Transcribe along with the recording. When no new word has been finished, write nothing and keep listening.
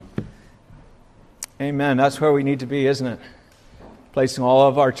Amen. That's where we need to be, isn't it? Placing all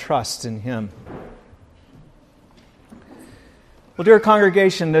of our trust in Him. Well, dear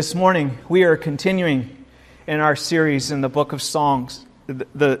congregation, this morning we are continuing in our series in the Book of Songs,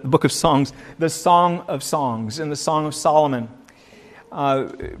 the Book of Songs, the Song of Songs, in the Song of Solomon.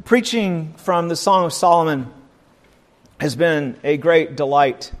 Preaching from the Song of Solomon has been a great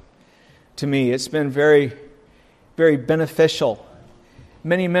delight to me. It's been very, very beneficial.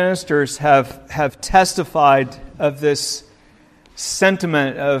 Many ministers have testified of this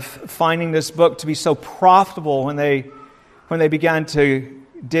sentiment of finding this book to be so profitable when they began to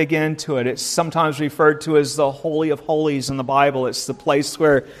dig into it. It's sometimes referred to as the Holy of Holies in the Bible. It's the place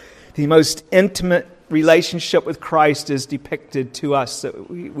where the most intimate relationship with Christ is depicted to us that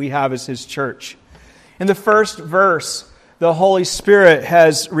we have as His church. In the first verse, the Holy Spirit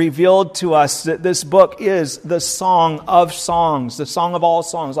has revealed to us that this book is the Song of Songs, the Song of all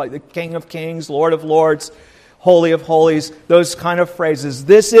songs, like the King of Kings, Lord of Lords, Holy of Holies, those kind of phrases.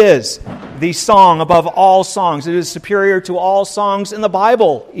 This is the song above all songs. It is superior to all songs in the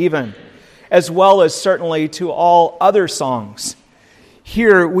Bible even, as well as certainly to all other songs.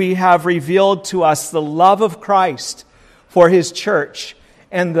 Here we have revealed to us the love of Christ for His church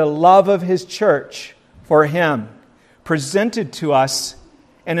and the love of His church for Him, presented to us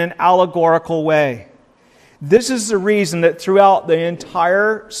in an allegorical way. This is the reason that throughout the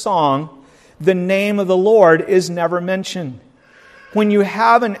entire song, the name of the Lord is never mentioned. When you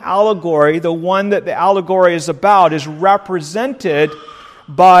have an allegory, the one that the allegory is about is represented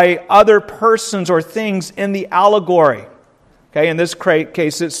by other persons or things in the allegory. Okay, in this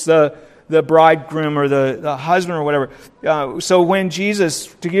case, it's the bridegroom or the husband or whatever. So when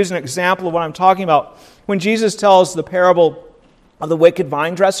Jesus, to use an example of what I'm talking about, when Jesus tells the parable of the wicked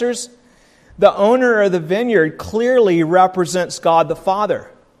vine dressers, the owner of the vineyard clearly represents God the Father.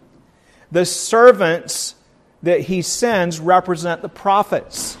 The servants that He sends represent the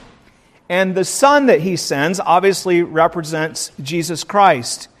prophets. And the Son that He sends obviously represents Jesus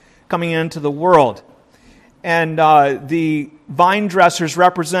Christ coming into the world. And the vine dressers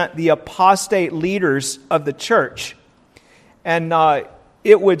represent the apostate leaders of the church. And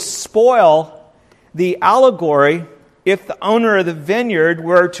it would spoil the allegory if the owner of the vineyard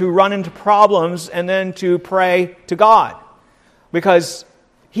were to run into problems and then to pray to God, because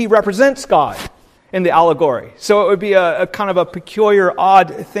He represents God in the allegory. So it would be a kind of a peculiar,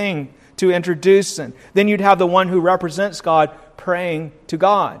 odd thing to introduce. And then you'd have the one who represents God praying to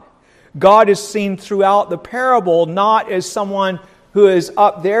God. God is seen throughout the parable not as someone who is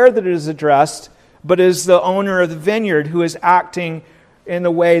up there that is addressed, but as the owner of the vineyard who is acting in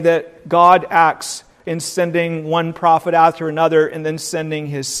the way that God acts in sending one prophet after another and then sending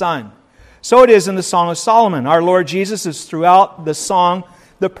His Son. So it is in the Song of Solomon. Our Lord Jesus is throughout the song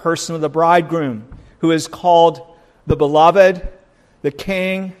the person of the bridegroom, who is called the beloved, the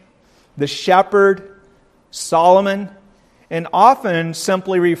king, the shepherd, Solomon, and often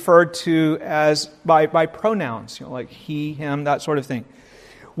simply referred to as by pronouns, like he, him, that sort of thing.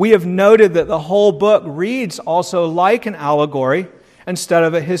 We have noted that the whole book reads also like an allegory instead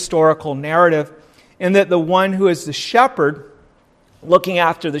of a historical narrative, and that the one who is the shepherd looking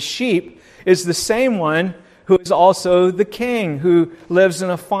after the sheep is the same one who is also the king, who lives in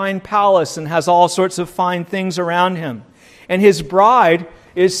a fine palace and has all sorts of fine things around him. And his bride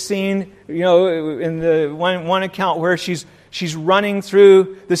is seen, in the one account where she's running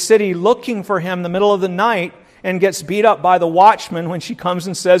through the city looking for him in the middle of the night and gets beat up by the watchman when she comes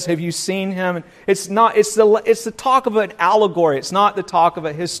and says, "Have you seen him?" It's the talk of an allegory. It's not the talk of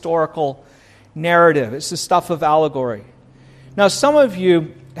a historical narrative. It's the stuff of allegory. Now, some of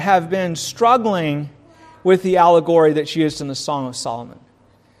you have been struggling with the allegory that's used in the Song of Solomon.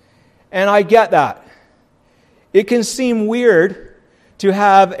 And I get that. It can seem weird to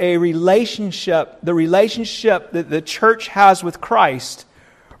have a relationship, the relationship that the church has with Christ,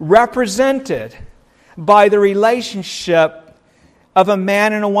 represented by the relationship of a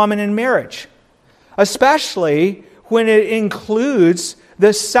man and a woman in marriage, especially when it includes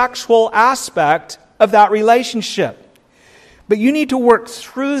the sexual aspect of that relationship. But you need to work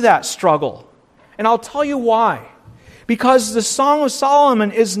through that struggle. And I'll tell you why. Because the Song of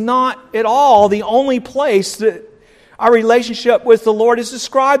Solomon is not at all the only place that our relationship with the Lord is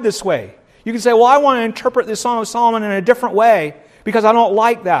described this way. You can say, well, I want to interpret the Song of Solomon in a different way because I don't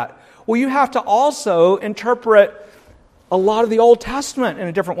like that. Well, you have to also interpret a lot of the Old Testament in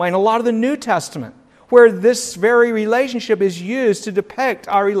a different way and a lot of the New Testament, where this very relationship is used to depict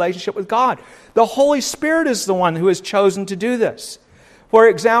our relationship with God. The Holy Spirit is the one who has chosen to do this. For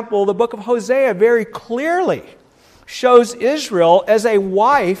example, the book of Hosea very clearly shows Israel as a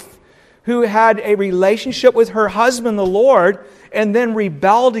wife who had a relationship with her husband, the Lord, and then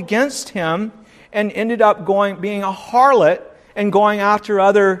rebelled against him and ended up being a harlot and going after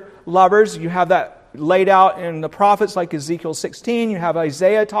other lovers. You have that laid out in the prophets like Ezekiel 16. You have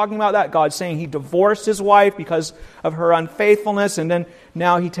Isaiah talking about that. God saying he divorced his wife because of her unfaithfulness, and then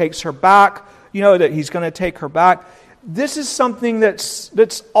now he takes her back. You know that he's going to take her back. This is something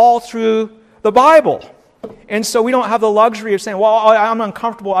that's all through the Bible. And so we don't have the luxury of saying, well, I'm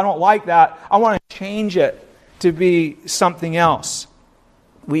uncomfortable, I don't like that, I want to change it to be something else.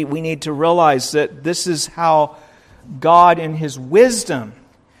 We need to realize that this is how God in His wisdom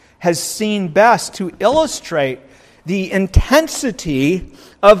has seen best to illustrate the intensity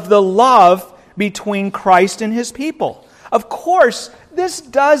of the love between Christ and His people. Of course, this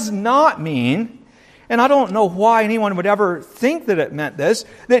does not mean, and I don't know why anyone would ever think that it meant this,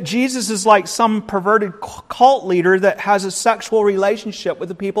 that Jesus is like some perverted cult leader that has a sexual relationship with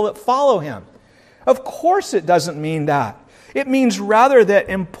the people that follow Him. Of course it doesn't mean that. It means rather that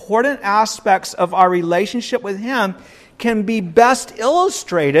important aspects of our relationship with Him can be best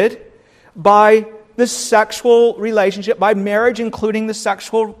illustrated by the sexual relationship, by marriage, including the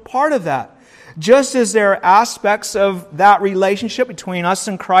sexual part of that. Just as there are aspects of that relationship between us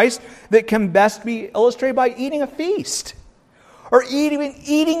and Christ that can best be illustrated by eating a feast or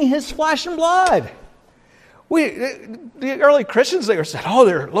eating His flesh and blood. The early Christians, they said,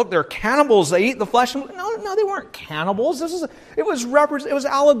 they're cannibals, they eat the flesh and blood. No, they weren't cannibals. It was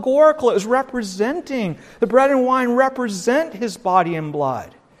allegorical. It was representing, the bread and wine represent His body and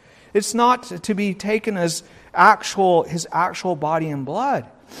blood. It's not to be taken as His actual body and blood.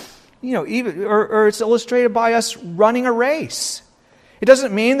 Or it's illustrated by us running a race. It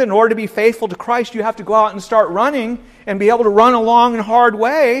doesn't mean that in order to be faithful to Christ, you have to go out and start running and be able to run a long and hard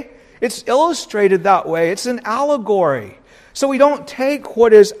way. It's illustrated that way. It's an allegory. So we don't take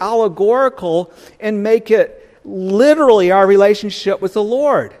what is allegorical and make it literally our relationship with the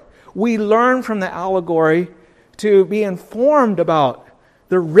Lord. We learn from the allegory to be informed about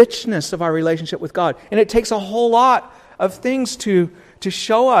the richness of our relationship with God. And it takes a whole lot of things to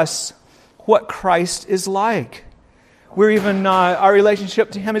show us what Christ is like. Our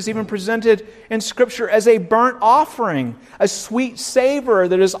relationship to Him is even presented in Scripture as a burnt offering, a sweet savor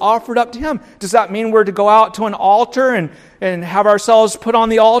that is offered up to Him. Does that mean we're to go out to an altar and have ourselves put on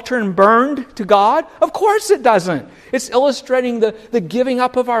the altar and burned to God? Of course it doesn't. It's illustrating the giving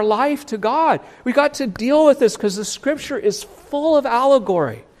up of our life to God. We got to deal with this because the Scripture is full of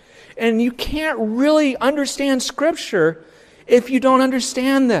allegory. And you can't really understand Scripture if you don't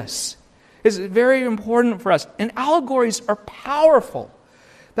understand this. It's very important for us. And allegories are powerful.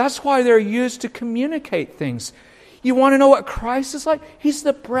 That's why they're used to communicate things. You want to know what Christ is like? He's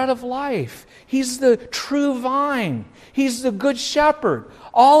the bread of life. He's the true vine. He's the good shepherd.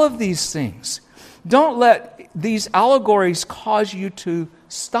 All of these things. Don't let these allegories cause you to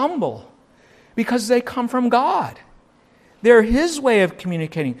stumble because they come from God. They're His way of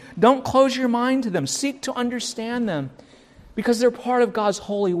communicating. Don't close your mind to them. Seek to understand them because they're part of God's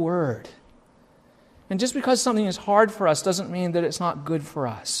holy word. And just because something is hard for us doesn't mean that it's not good for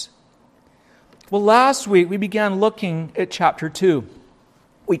us. Well, last week we began looking at chapter 2.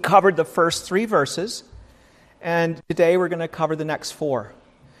 We covered the first 3 verses, and today we're going to cover the next 4.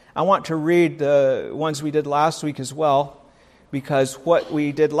 I want to read the ones we did last week as well, because what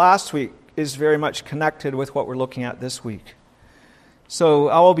we did last week is very much connected with what we're looking at this week. So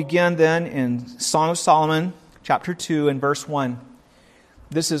I will begin then in Song of Solomon, chapter 2, and verse 1.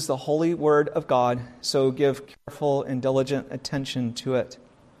 This is the holy word of God, so give careful and diligent attention to it.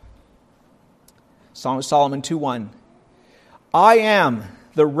 Song of Solomon 2:1. I am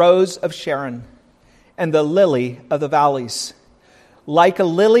the rose of Sharon and the lily of the valleys. Like a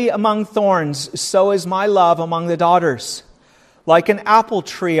lily among thorns, so is my love among the daughters. Like an apple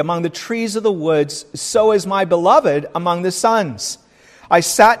tree among the trees of the woods, so is my beloved among the sons. I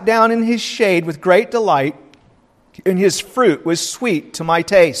sat down in His shade with great delight, and His fruit was sweet to my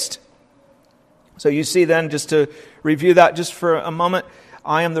taste. So you see then, just to review that just for a moment,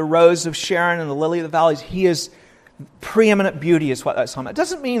 I am the rose of Sharon and the lily of the valleys. He is preeminent beauty is what that's talking about. It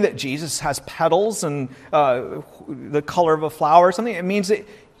doesn't mean that Jesus has petals and the color of a flower or something. It means that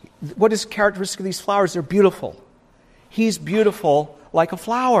what is characteristic of these flowers? They're beautiful. He's beautiful like a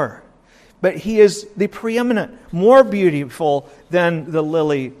flower. But He is the preeminent, more beautiful than the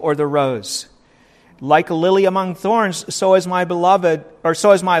lily or the rose. Like a lily among thorns, so is my beloved, or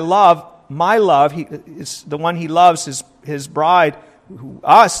so is my love. My love, is the one He loves, His bride,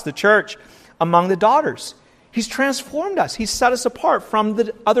 us, the church, among the daughters. He's transformed us. He's set us apart from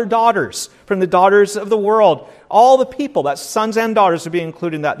the other daughters, from the daughters of the world. All the people, that's sons and daughters would be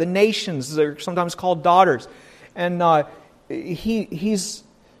included in that. The nations, they're sometimes called daughters. And He's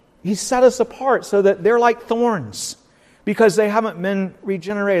set us apart so that they're like thorns because they haven't been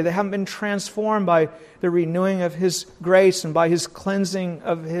regenerated. They haven't been transformed by the renewing of His grace and by His cleansing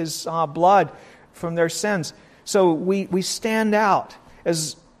of His blood from their sins. So we stand out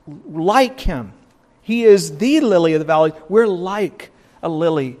as like Him. He is the lily of the valley. We're like a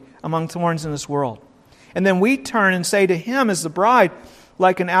lily among thorns in this world. And then we turn and say to Him as the bride,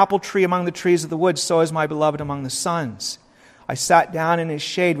 like an apple tree among the trees of the woods, so is my beloved among the sons. I sat down in His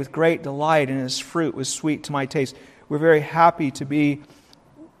shade with great delight, and His fruit was sweet to my taste. We're very happy to be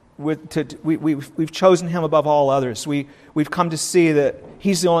we've chosen Him above all others. We've come to see that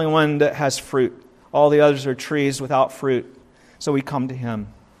He's the only one that has fruit. All the others are trees without fruit. So we come to Him.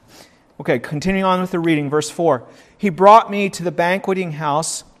 Okay, continuing on with the reading, verse 4. He brought me to the banqueting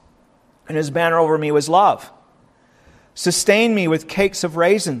house, and His banner over me was love. Sustain me with cakes of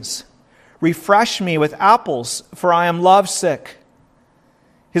raisins. Refresh me with apples, for I am lovesick.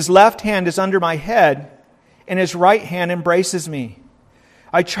 His left hand is under my head, and His right hand embraces me.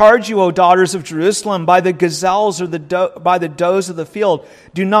 I charge you, O daughters of Jerusalem, by the gazelles or by the does of the field,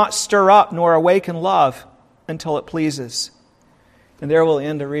 do not stir up nor awaken love until it pleases. And there we'll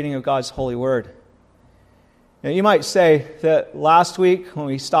end the reading of God's holy word. Now, you might say that last week, when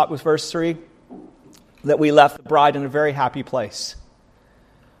we stopped with verse 3, that we left the bride in a very happy place.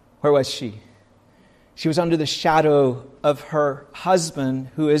 Where was she? She was under the shadow of her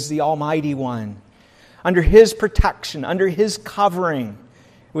husband, who is the Almighty One. Under His protection, under His covering,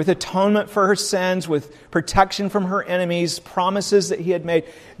 with atonement for her sins, with protection from her enemies, promises that He had made,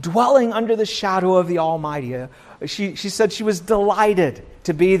 dwelling under the shadow of the Almighty. She said she was delighted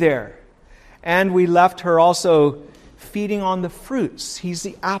to be there. And we left her also feeding on the fruits. He's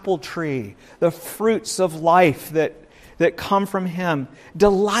the apple tree, the fruits of life that come from Him,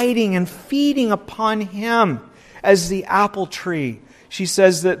 delighting and feeding upon Him as the apple tree. She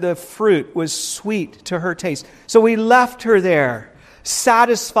says that the fruit was sweet to her taste. So we left her there,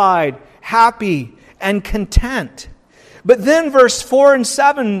 satisfied, happy, and content. But then verse 4 and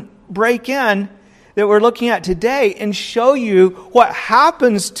 7 break in that we're looking at today and show you what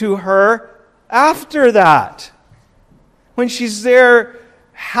happens to her after that. When she's there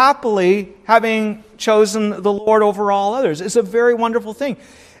happily having chosen the Lord over all others. It's a very wonderful thing.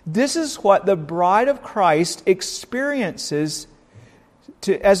 This is what the bride of Christ experiences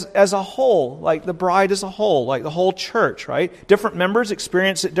as a whole, like the bride as a whole, like the whole church, right? Different members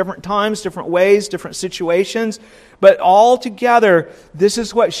experience it different times, different ways, different situations, but all together, this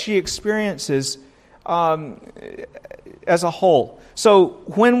is what she experiences as a whole. So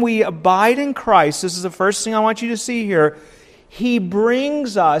when we abide in Christ, this is the first thing I want you to see here, He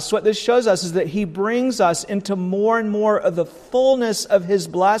brings us, what this shows us is that He brings us into more and more of the fullness of His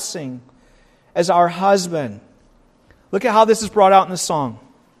blessing as our husband. Look at how this is brought out in the song.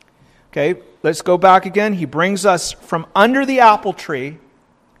 Okay, let's go back again. He brings us from under the apple tree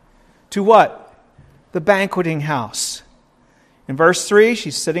to what? The banqueting house. In verse 3,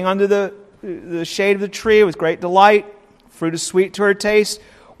 she's sitting under the shade of the tree with great delight. Fruit is sweet to her taste.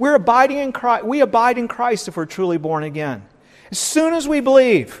 We abide in Christ if we're truly born again. As soon as we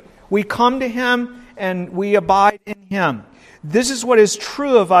believe, we come to Him and we abide in Him. This is what is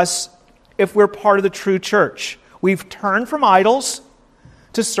true of us if we're part of the true church. We've turned from idols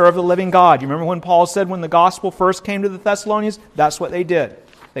to serve the living God. You remember when Paul said when the gospel first came to the Thessalonians? That's what they did.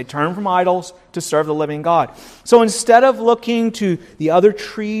 They turned from idols to serve the living God. So instead of looking to the other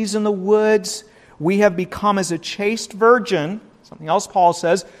trees in the woods, we have become as a chaste virgin, something else Paul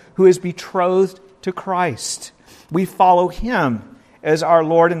says, who is betrothed to Christ. We follow Him as our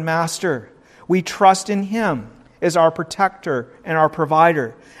Lord and Master. We trust in Him as our protector and our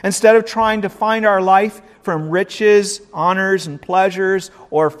provider. Instead of trying to find our life from riches, honors, and pleasures,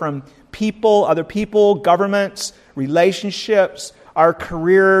 or from people, other people, governments, relationships, our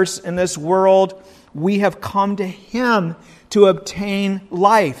careers in this world, we have come to Him to obtain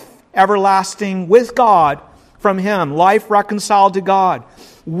life everlasting with God from Him, life reconciled to God.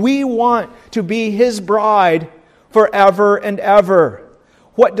 We want to be His bride forever and ever.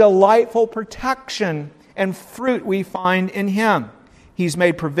 What delightful protection and fruit we find in Him. He's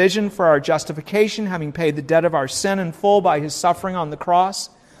made provision for our justification, having paid the debt of our sin in full by His suffering on the cross.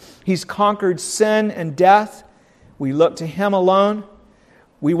 He's conquered sin and death. We look to Him alone.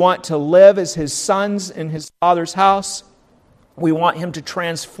 We want to live as His sons in His Father's house. We want Him to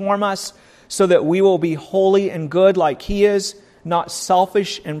transform us so that we will be holy and good like He is, not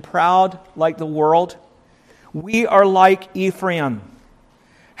selfish and proud like the world. We are like Ephraim.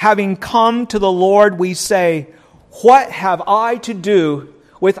 Having come to the Lord, we say, what have I to do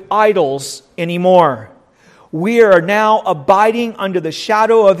with idols anymore? We are now abiding under the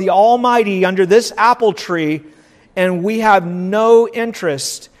shadow of the Almighty, under this apple tree, and we have no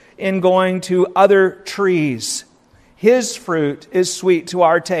interest in going to other trees. His fruit is sweet to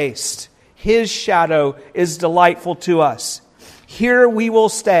our taste. His shadow is delightful to us. Here we will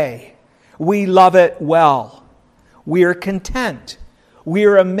stay. We love it well. We are content. We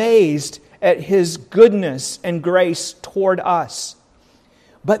are amazed at His goodness and grace toward us.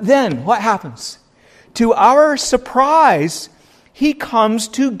 But then, what happens? To our surprise, He comes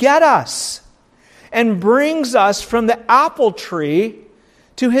to get us and brings us from the apple tree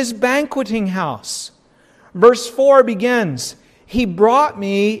to His banqueting house. Verse 4 begins, He brought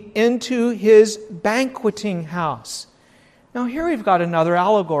me into His banqueting house. Now here we've got another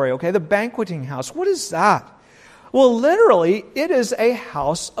allegory, okay? The banqueting house. What is that? Well, literally, it is a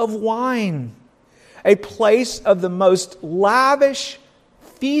house of wine. A place of the most lavish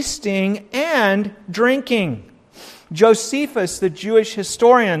feasting and drinking. Josephus, the Jewish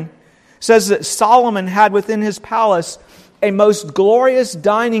historian, says that Solomon had within his palace a most glorious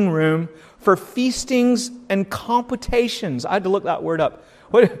dining room for feastings and computations. I had to look that word up.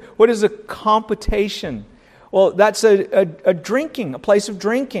 What is a computation? Well, that's a drinking, a place of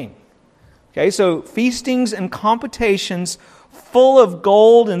drinking. Okay, so feastings and computations full of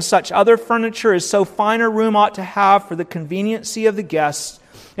gold and such other furniture as so fine a room ought to have for the conveniency of the guests,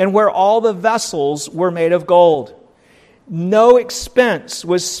 and where all the vessels were made of gold. No expense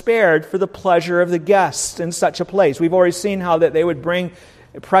was spared for the pleasure of the guests in such a place. We've already seen how that they would bring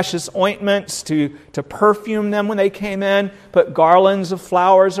precious ointments to perfume them when they came in, put garlands of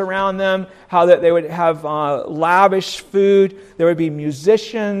flowers around them, how that they would have lavish food. There would be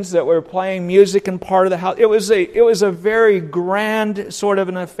musicians that were playing music in part of the house. It was a very grand sort of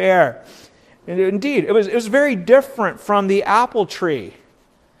an affair. And indeed, it was very different from the apple tree.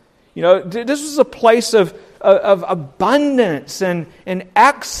 You know, this was a place of abundance and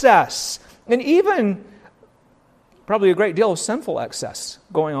excess, and even probably a great deal of sinful excess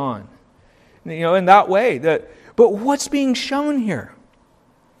going on. You know, in that way. But what's being shown here?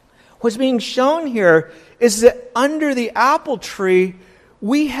 What's being shown here is that under the apple tree,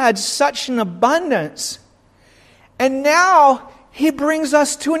 we had such an abundance, and now He brings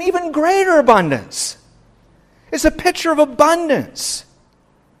us to an even greater abundance. It's a picture of abundance.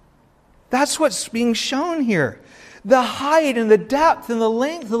 That's what's being shown here. The height and the depth and the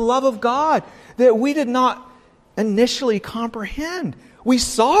length, the love of God that we did not initially comprehend. We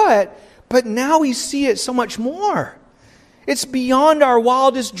saw it, but now we see it so much more. It's beyond our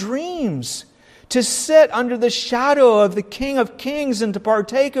wildest dreams to sit under the shadow of the King of Kings and to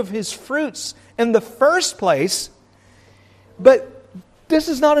partake of His fruits in the first place. But this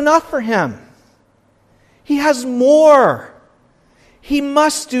is not enough for Him. He has more. He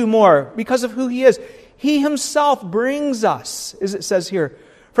must do more because of who He is. He Himself brings us, as it says here,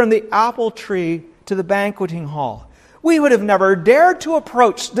 from the apple tree to the banqueting hall. We would have never dared to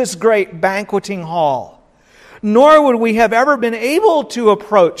approach this great banqueting hall, nor would we have ever been able to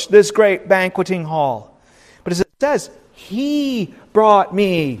approach this great banqueting hall. But as it says, He brought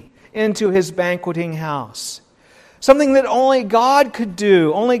me into His banqueting house. Something that only God could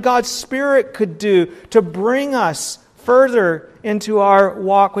do, only God's Spirit could do to bring us further into our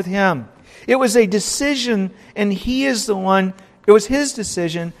walk with Him. It was a decision, and He is the one, it was His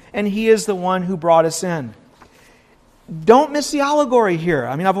decision, and He is the one who brought us in. Don't miss the allegory here.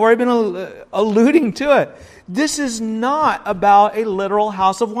 I mean, I've already been alluding to it. This is not about a literal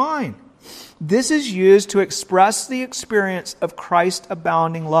house of wine. This is used to express the experience of Christ's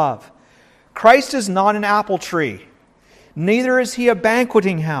abounding love. Christ is not an apple tree. Neither is He a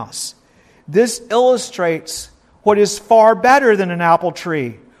banqueting house. This illustrates what is far better than an apple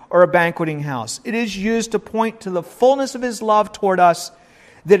tree or a banqueting house. It is used to point to the fullness of His love toward us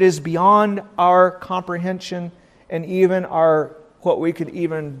that is beyond our comprehension and even what we could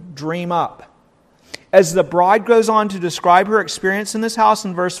even dream up. As the bride goes on to describe her experience in this house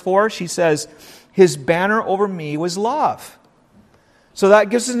in verse 4, she says, His banner over me was love. So that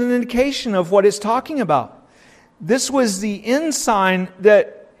gives us an indication of what it's talking about. This was the ensign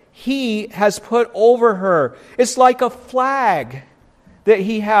that He has put over her. It's like a flag that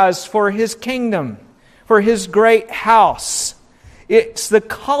He has for His kingdom, for His great house. It's the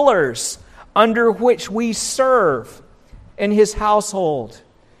colors under which we serve in His household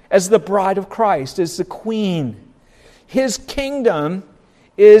as the bride of Christ, as the queen. His kingdom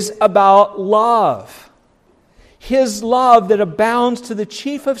is about love. His love that abounds to the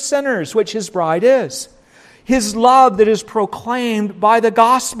chief of sinners, which His bride is. His love that is proclaimed by the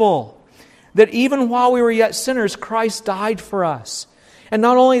gospel. That even while we were yet sinners, Christ died for us. And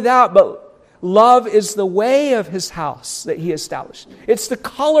not only that, but love is the way of His house that He established. It's the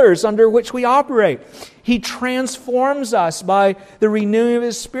colors under which we operate. He transforms us by the renewing of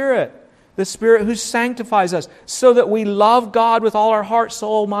His Spirit, the Spirit who sanctifies us, so that we love God with all our heart,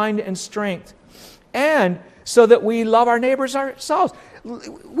 soul, mind, and strength. And so that we love our neighbors ourselves.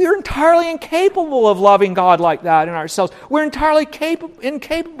 We're entirely incapable of loving God like that in ourselves. We're entirely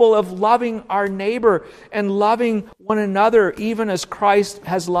incapable of loving our neighbor and loving one another even as Christ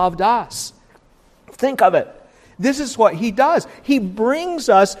has loved us. Think of it. This is what He does. He brings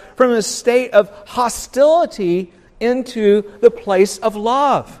us from a state of hostility into the place of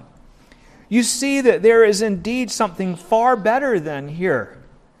love. You see that there is indeed something far better than here,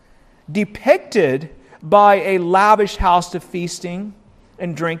 depicted by a lavish house of feasting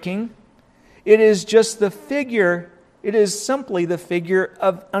and drinking. It is simply the figure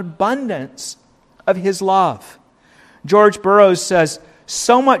of abundance of His love. George Burroughs says,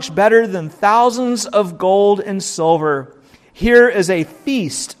 "So much better than thousands of gold and silver. Here is a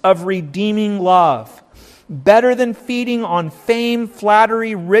feast of redeeming love. Better than feeding on fame,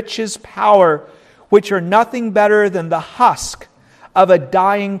 flattery, riches, power, which are nothing better than the husk of a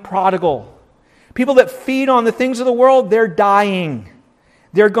dying prodigal." People that feed on the things of the world, they're dying.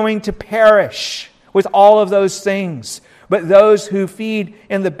 They're going to perish with all of those things. But those who feed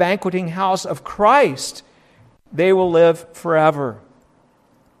in the banqueting house of Christ, they will live forever.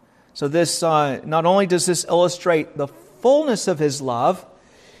 So this, not only does this illustrate the fullness of His love,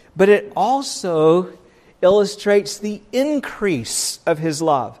 but it also illustrates the increase of His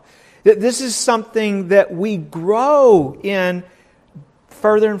love. That this is something that we grow in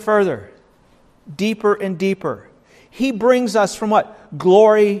further and further, deeper and deeper. He brings us from what?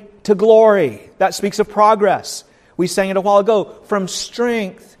 Glory to glory. That speaks of progress. We sang it a while ago, from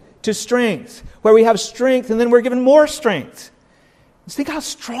strength to strength, where we have strength and then we're given more strength. Just think how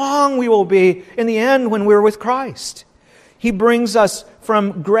strong we will be in the end when we're with Christ. He brings us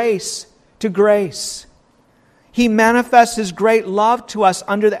from grace to grace. He manifests His great love to us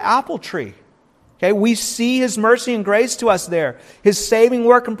under the apple tree. Okay, we see His mercy and grace to us there. His saving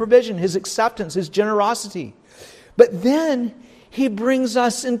work and provision, His acceptance, His generosity. But then He brings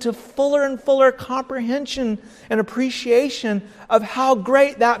us into fuller and fuller comprehension and appreciation of how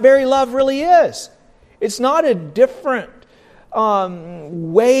great that very love really is. It's not a different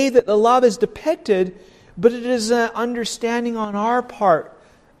way that the love is depicted, but it is an understanding on our part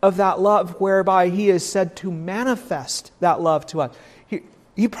of that love whereby He is said to manifest that love to us.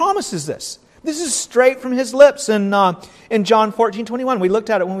 He promises this. This is straight from His lips in John 14:21. We looked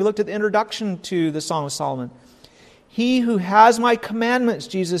at it when we looked at the introduction to the Song of Solomon. He who has my commandments,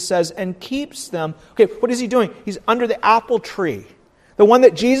 Jesus says, and keeps them. Okay, what is He doing? He's under the apple tree. The one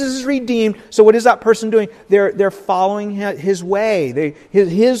that Jesus has redeemed. So what is that person doing? They're following His way.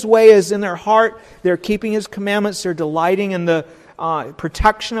 His way is in their heart. They're keeping His commandments. They're delighting in the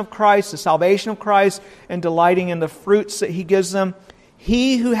protection of Christ, the salvation of Christ, and delighting in the fruits that He gives them.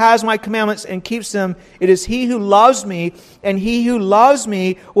 He who has my commandments and keeps them, it is he who loves me, and he who loves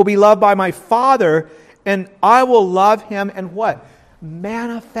me will be loved by my Father, and I will love him and what?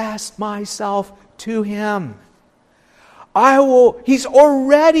 Manifest myself to him. He's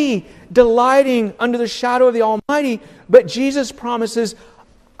already delighting under the shadow of the Almighty, but Jesus promises,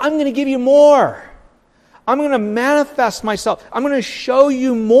 I'm going to give you more. I'm going to manifest myself. I'm going to show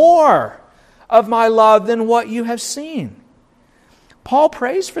you more of my love than what you have seen. Paul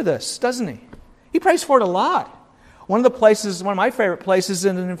prays for this, doesn't he? He prays for it a lot. One of my favorite places is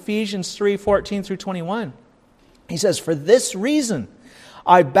in Ephesians 3:14 through 21. He says, "For this reason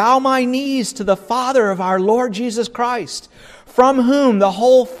I bow my knees to the Father of our Lord Jesus Christ, from whom the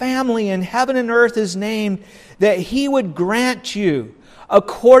whole family in heaven and earth is named, that He would grant you,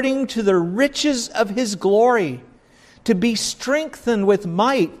 according to the riches of His glory, to be strengthened with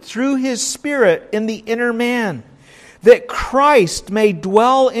might through His Spirit in the inner man, that Christ may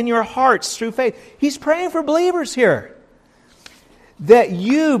dwell in your hearts through faith." He's praying for believers here. That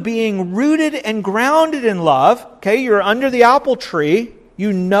you, being rooted and grounded in love, okay, you're under the apple tree,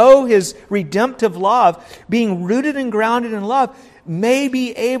 you know His redemptive love, being rooted and grounded in love, may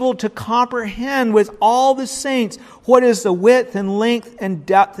be able to comprehend with all the saints what is the width and length and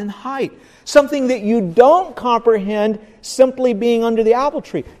depth and height. Something that you don't comprehend simply being under the apple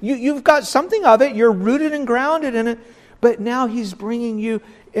tree. You've got something of it, you're rooted and grounded in it, but now He's bringing you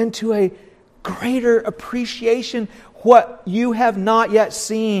into a greater appreciation what you have not yet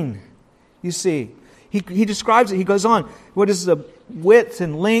seen. You see, He describes it, He goes on, what is the width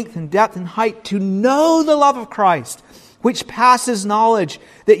and length and depth and height, to know the love of Christ, which passes knowledge,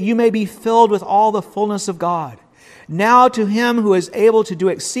 that you may be filled with all the fullness of God. Now to Him who is able to do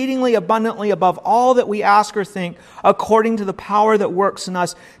exceedingly abundantly above all that we ask or think, according to the power that works in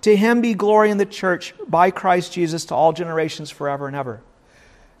us, to Him be glory in the church by Christ Jesus to all generations forever and ever.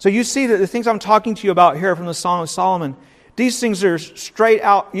 So you see that the things I'm talking to you about here from the Song of Solomon, these things are straight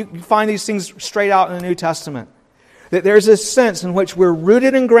out, you find these things straight out in the New Testament. That there's a sense in which we're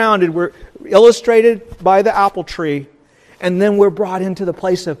rooted and grounded, we're illustrated by the apple tree, and then we're brought into the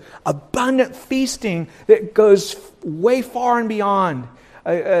place of abundant feasting that goes way far and beyond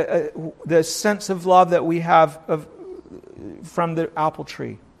the sense of love that we have from the apple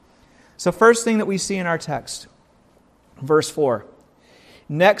tree. So first thing that we see in our text, verse 4.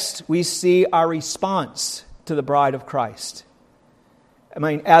 Next, we see our response to the bride of Christ.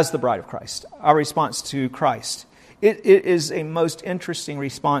 As the bride of Christ. Our response to Christ. It is a most interesting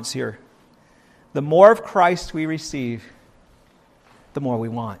response here. The more of Christ we receive, the more we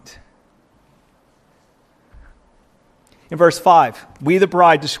want. In verse 5, we the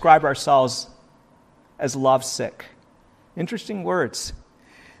bride describe ourselves as lovesick. Interesting words.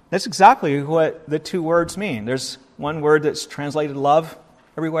 That's exactly what the two words mean. There's one word that's translated love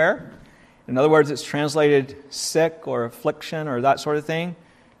everywhere. In other words, it's translated sick or affliction or that sort of thing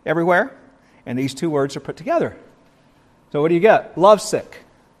everywhere. And these two words are put together. So what do you get? Lovesick.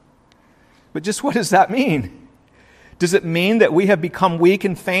 But just what does that mean? Does it mean that we have become weak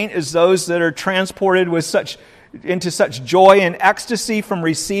and faint as those that are transported into such joy and ecstasy from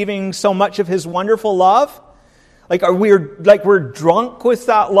receiving so much of His wonderful love? We're drunk with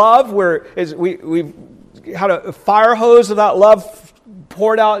that love? We've had a fire hose of that love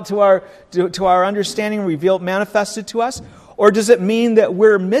poured out to our understanding, revealed, manifested to us? Or does it mean that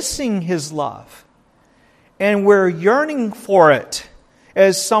we're missing His love and we're yearning for it,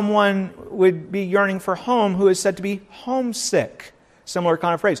 as someone would be yearning for home who is said to be homesick? Similar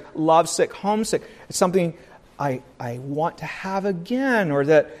kind of phrase, lovesick, homesick. It's something I want to have again, or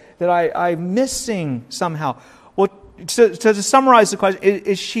that I'm missing somehow. Well, to summarize the question,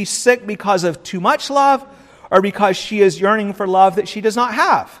 is she sick because of too much love, or because she is yearning for love that she does not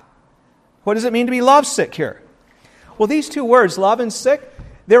have? What does it mean to be lovesick here? Well, these two words, love and sick,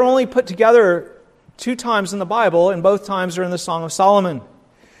 they're only put together 2 times in the Bible, and both times are in the Song of Solomon.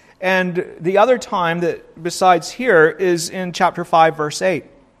 And the other time that besides here is in chapter 5, verse 8.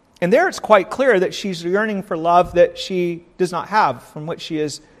 And there it's quite clear that she's yearning for love that she does not have, from which she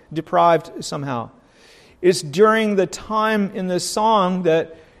is deprived somehow. It's during the time in this song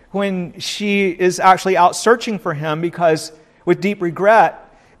that when she is actually out searching for Him with deep regret,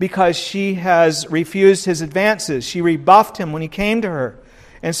 because she has refused His advances. She rebuffed Him when He came to her.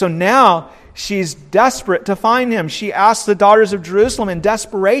 And so now she's desperate to find Him. She asks the daughters of Jerusalem in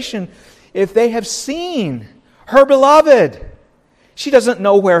desperation if they have seen her beloved. She doesn't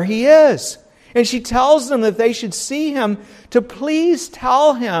know where He is. And she tells them that they should see Him to please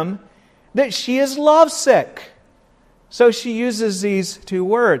tell Him that she is lovesick. So she uses these 2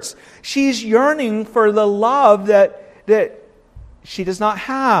 words. She's yearning for the love that she does not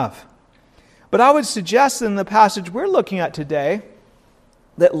have. But I would suggest in the passage we're looking at today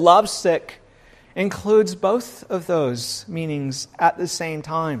that lovesick includes both of those meanings at the same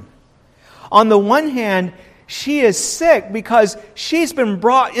time. On the one hand, she is sick because she's been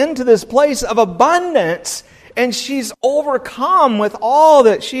brought into this place of abundance, and she's overcome with all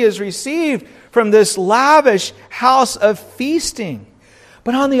that she has received from this lavish house of feasting.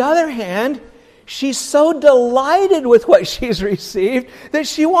 But on the other hand, she's so delighted with what she's received that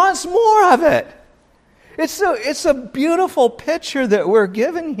she wants more of it. It's a beautiful picture that we're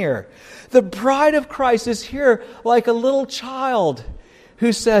given here. The bride of Christ is here like a little child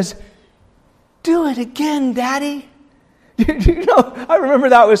who says, "Do it again, Daddy." You know, I remember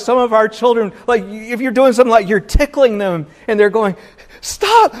that with some of our children. Like, if you're doing something like you're tickling them and they're going,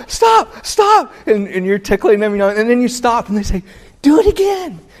 "Stop, stop, stop." And you're tickling them, and then you stop and they say, "Do it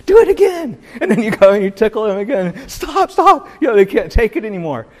again. Do it again." And then you go and you tickle them again. "Stop, stop." They can't take it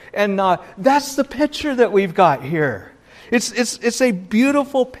anymore. And that's the picture that we've got here. It's a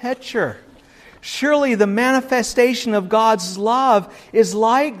beautiful picture. Surely the manifestation of God's love is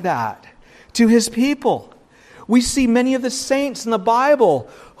like that to His people. We see many of the saints in the Bible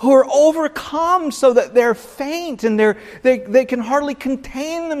who are overcome so that they're faint and they can hardly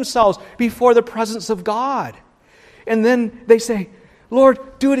contain themselves before the presence of God. And then they say, "Lord,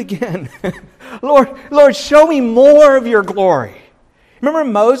 do it again." Lord, show me more of your glory. Remember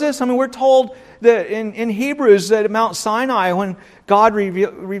Moses? We're told that in Hebrews that at Mount Sinai, when God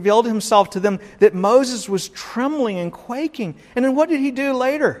revealed himself to them that Moses was trembling and quaking. And then what did he do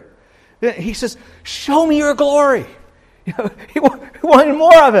later? He says, show me your glory. He wanted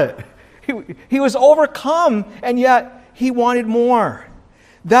more of it. He was overcome, and yet he wanted more.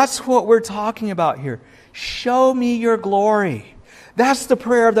 That's what we're talking about here. Show me your glory. That's the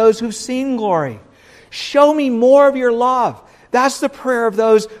prayer of those who've seen glory. Show me more of your love. That's the prayer of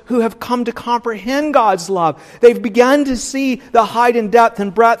those who have come to comprehend God's love. They've begun to see the height and depth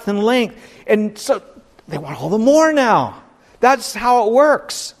and breadth and length. And so they want all the more now. That's how it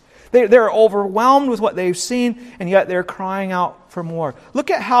works. They're overwhelmed with what they've seen, and yet they're crying out for more.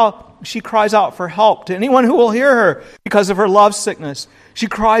 Look at how she cries out for help to anyone who will hear her because of her love sickness. She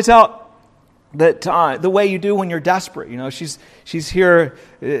cries out that the way you do when you're desperate. She's here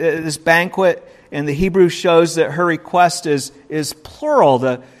at this banquet, and the Hebrew shows that her request is plural.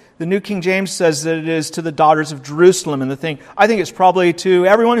 The New King James says that it is to the daughters of Jerusalem. And I think it's probably to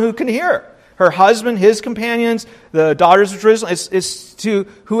everyone who can hear. Her husband, his companions, the daughters of Jerusalem. It's to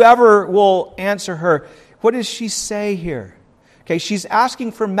whoever will answer her. What does she say here? Okay, she's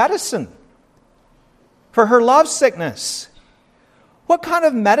asking for medicine for her love sickness. What kind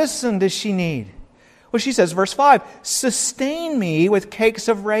of medicine does she need? Well, she says, verse 5, sustain me with cakes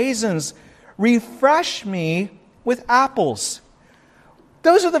of raisins. Refresh me with apples.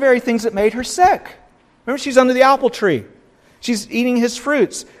 Those are the very things that made her sick. Remember, she's under the apple tree. She's eating his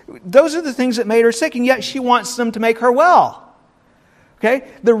fruits. Those are the things that made her sick, and yet she wants them to make her well. Okay?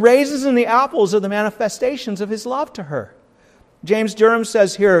 The raisins and the apples are the manifestations of his love to her. James Durham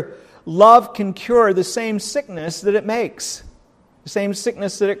says here, love can cure the same sickness that it makes, the same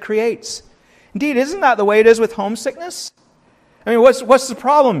sickness that it creates. Indeed, isn't that the way it is with homesickness? I mean, what's the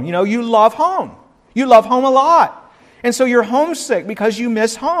problem? You love home. You love home a lot. And so you're homesick because you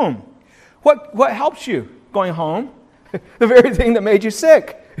miss home. What helps you going home? The very thing that made you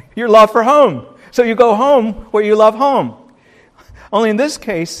sick. Your love for home. So you go home where you love home. Only in this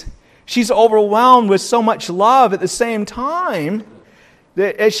case, she's overwhelmed with so much love at the same time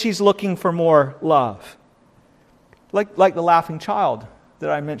that as she's looking for more love. Like the laughing child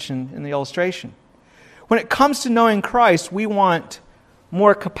that I mentioned in the illustration. When it comes to knowing Christ, we want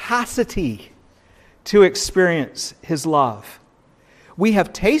more capacity to experience his love. We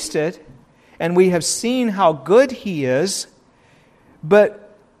have tasted and we have seen how good he is,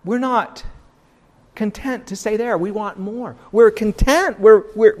 but we're not content to stay there. We want more. We're content,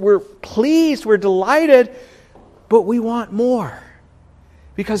 we're pleased, we're delighted, but we want more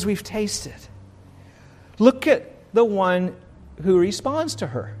because we've tasted. Look at the one who responds to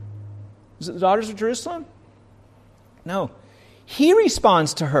her. Is it the daughters of Jerusalem? No. He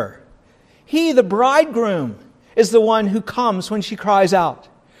responds to her. He, the bridegroom, is the one who comes when she cries out.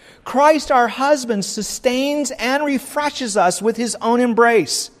 Christ, our husband, sustains and refreshes us with his own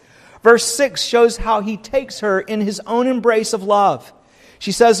embrace. Verse 6 shows how he takes her in his own embrace of love.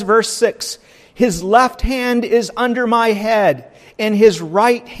 She says, verse 6, his left hand is under my head, and his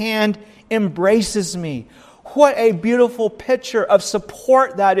right hand embraces me. What a beautiful picture of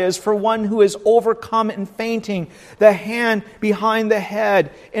support that is for one who is overcome and fainting. The hand behind the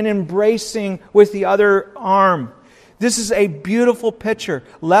head and embracing with the other arm. This is a beautiful picture.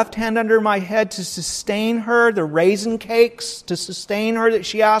 Left hand under my head to sustain her, the raisin cakes to sustain her that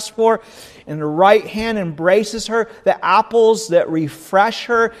she asked for. And the right hand embraces her, the apples that refresh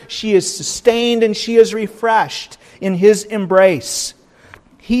her. She is sustained and she is refreshed in his embrace.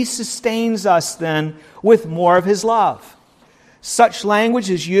 He sustains us then with more of his love. Such language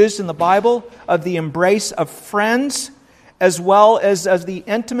is used in the Bible of the embrace of friends as well as of the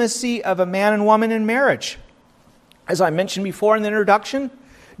intimacy of a man and woman in marriage. As I mentioned before in the introduction,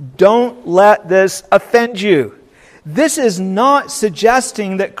 don't let this offend you. This is not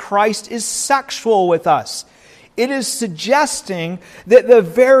suggesting that Christ is sexual with us. It is suggesting that the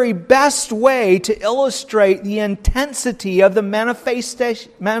very best way to illustrate the intensity of the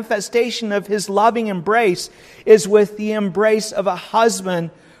manifestation of his loving embrace is with the embrace of a husband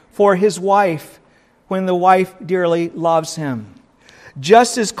for his wife when the wife dearly loves him.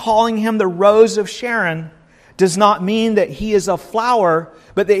 Just as calling him the rose of Sharon does not mean that he is a flower,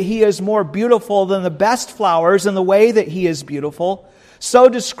 but that he is more beautiful than the best flowers in the way that he is beautiful, so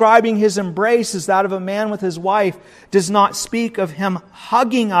describing his embrace as that of a man with his wife does not speak of him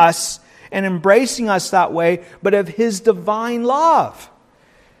hugging us and embracing us that way, but of his divine love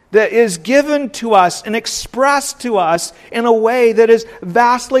that is given to us and expressed to us in a way that is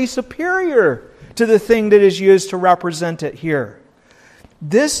vastly superior to the thing that is used to represent it here.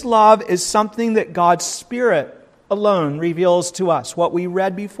 This love is something that God's Spirit alone reveals to us. What we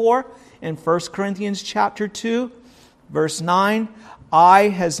read before in 1 Corinthians chapter 2, Verse 9, eye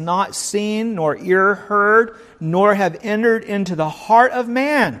has not seen, nor ear heard, nor have entered into the heart of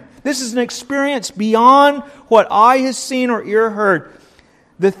man. This is an experience beyond what eye has seen or ear heard.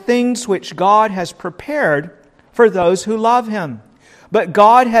 The things which God has prepared for those who love Him. But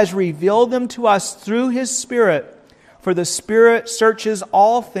God has revealed them to us through His Spirit. For the Spirit searches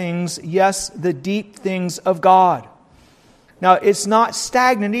all things, yes, the deep things of God. Now, it's not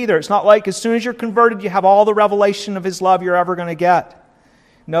stagnant either. It's not like as soon as you're converted, you have all the revelation of His love you're ever going to get.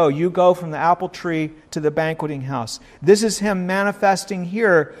 No, you go from the apple tree to the banqueting house. This is Him manifesting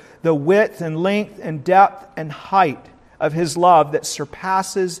here the width and length and depth and height of His love that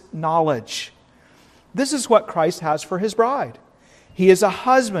surpasses knowledge. This is what Christ has for His bride. He is a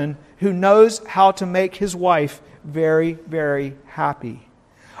husband who knows how to make his wife very, very happy.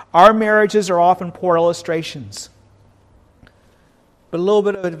 Our marriages are often poor illustrations. But a little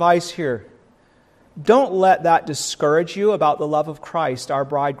bit of advice here. Don't let that discourage you about the love of Christ, our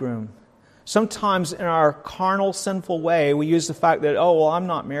bridegroom. Sometimes in our carnal, sinful way, we use the fact that, oh, well, I'm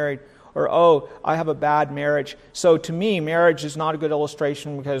not married, or, oh, I have a bad marriage. So to me, marriage is not a good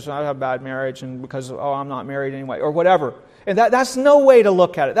illustration because I have a bad marriage and because, oh, I'm not married anyway, or whatever. And that's no way to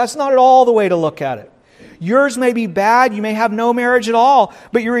look at it. That's not at all the way to look at it. Yours may be bad, you may have no marriage at all,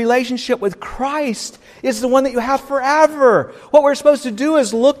 but your relationship with Christ is the one that you have forever. What we're supposed to do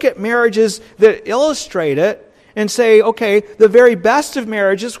is look at marriages that illustrate it and say, okay, the very best of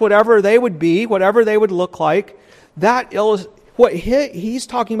marriages, whatever they would be, whatever they would look like, what he's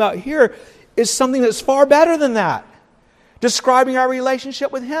talking about here is something that's far better than that, describing our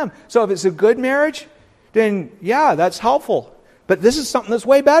relationship with Him. So if it's a good marriage, then yeah, that's helpful. But this is something that's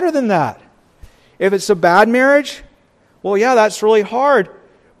way better than that. If it's a bad marriage, well, yeah, that's really hard.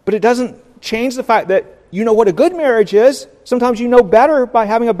 But it doesn't change the fact that you know what a good marriage is. Sometimes you know better by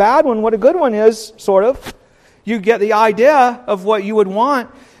having a bad one what a good one is, sort of. You get the idea of what you would want.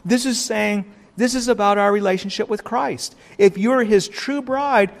 This is saying, this is about our relationship with Christ. If you're His true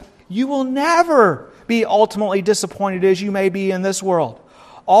bride, you will never be ultimately disappointed as you may be in this world.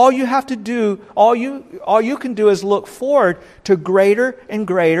 All you have to do, all you can do is look forward to greater and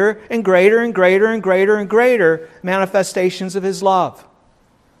greater and greater and greater and greater and greater manifestations of His love.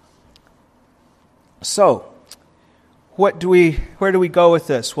 So, where do we go with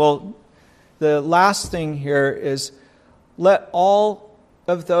this? Well, the last thing here is let all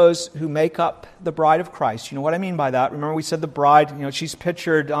of those who make up the bride of Christ. You know what I mean by that? Remember we said the bride, she's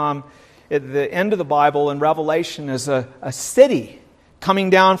pictured at the end of the Bible in Revelation as a city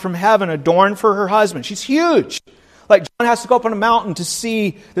coming down from heaven, adorned for her husband. She's huge. Like John has to go up on a mountain to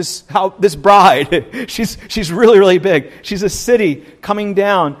see this bride. She's really, really big. She's a city coming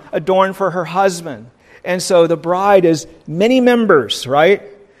down, adorned for her husband. And so the bride is many members, right?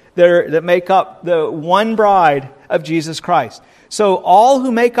 That make up the one bride of Jesus Christ. So all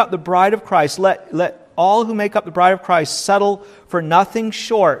who make up the bride of Christ, let all who make up the bride of Christ settle for nothing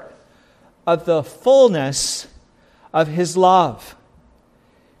short of the fullness of His love.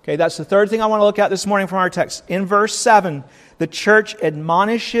 Okay, that's the third thing I want to look at this morning from our text. In verse 7, the church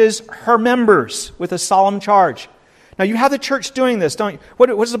admonishes her members with a solemn charge. Now, you have the church doing this, don't you? What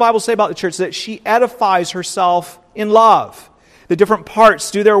does the Bible say about the church? That she edifies herself in love. The different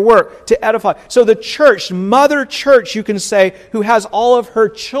parts do their work to edify. So the church, mother church, you can say, who has all of her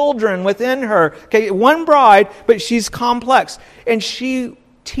children within her. Okay, one bride, but she's complex. And she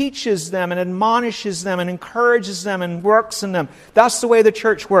teaches them and admonishes them and encourages them and works in them. That's the way the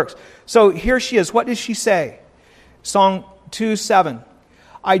church works. So here she is. What does she say? Song 2:7.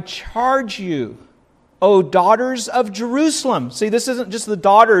 I charge you, O daughters of Jerusalem. See, this isn't just the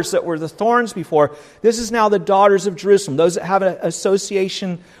daughters that were the thorns before. This is now the daughters of Jerusalem, those that have an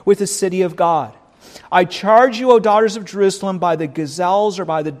association with the city of God. I charge you, O daughters of Jerusalem, by the gazelles or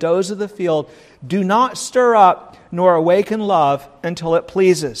by the does of the field, do not stir up nor awaken love until it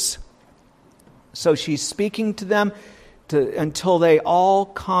pleases. So she's speaking to them until they all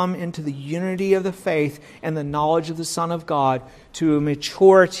come into the unity of the faith and the knowledge of the Son of God, to a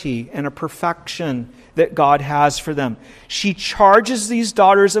maturity and a perfection that God has for them. She charges these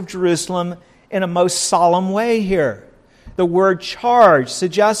daughters of Jerusalem in a most solemn way here. The word charge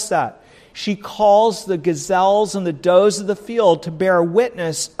suggests that. She calls the gazelles and the does of the field to bear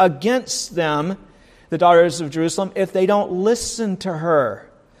witness against them, the daughters of Jerusalem, if they don't listen to her.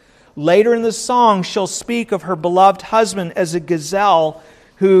 Later in the song, she'll speak of her beloved husband as a gazelle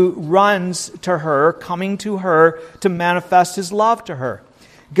who runs to her, coming to her to manifest his love to her.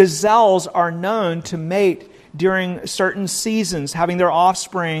 Gazelles are known to mate during certain seasons, having their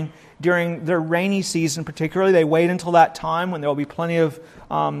offspring during their rainy season particularly. They wait until that time when there will be plenty of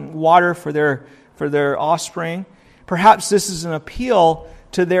water for their offspring. Perhaps this is an appeal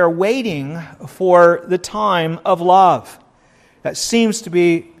to their waiting for the time of love. That seems to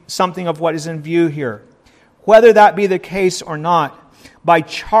be something of what is in view here. Whether that be the case or not, by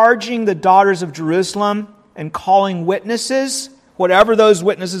charging the daughters of Jerusalem and calling witnesses, whatever those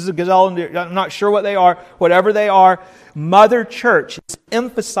witnesses of Gazelle, I'm not sure what they are, whatever they are, Mother Church is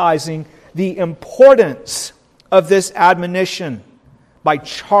emphasizing the importance of this admonition by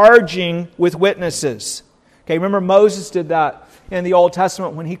charging with witnesses. Okay, remember Moses did that in the Old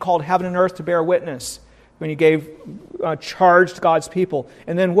Testament when he called heaven and earth to bear witness, when he charged God's people.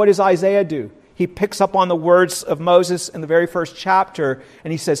 And then what does Isaiah do? He picks up on the words of Moses in the very first chapter,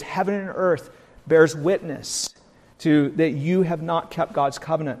 and he says, heaven and earth bears witness to that you have not kept God's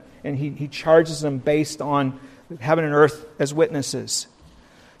covenant. And he charges them based on heaven and earth as witnesses.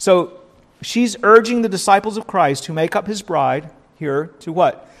 So she's urging the disciples of Christ who make up his bride here to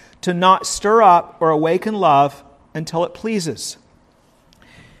what? To not stir up or awaken love until it pleases.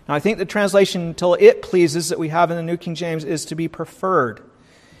 Now I think the translation until it pleases that we have in the New King James is to be preferred.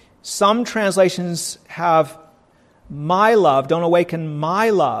 Some translations have my love, don't awaken my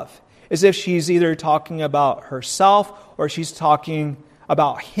love, as if she's either talking about herself or she's talking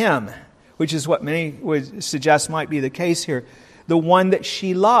about him, which is what many would suggest might be the case here. The one that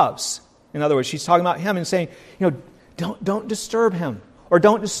she loves. In other words, she's talking about him and saying, don't disturb him or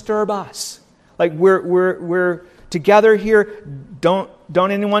don't disturb us. Like we're together here, don't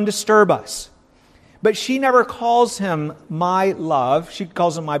anyone disturb us. But she never calls him my love. She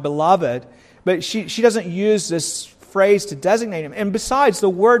calls him my beloved. But she doesn't use this phrase to designate him. And besides, the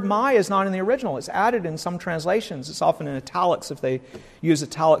word my is not in the original. It's added in some translations. It's often in italics if they use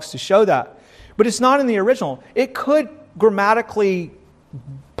italics to show that. But it's not in the original. It could grammatically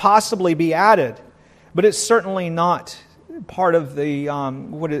possibly be added, but it's certainly not part of the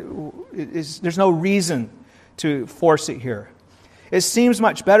there's no reason to force it here. It seems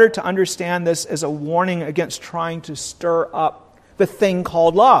much better to understand this as a warning against trying to stir up the thing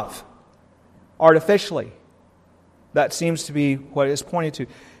called love artificially. That seems to be what it is pointing to.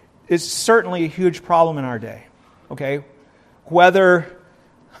 It's certainly a huge problem in our day. Okay? Whether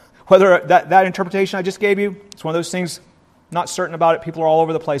that interpretation I just gave you, it's one of those things, not certain about it, people are all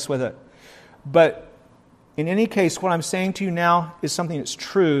over the place with it. But in any case, what I'm saying to you now is something that's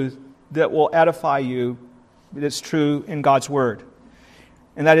true, that will edify you, that's true in God's Word.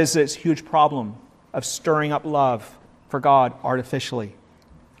 And that is this huge problem of stirring up love for God artificially.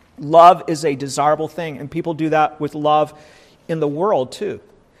 Love is a desirable thing, and people do that with love in the world too.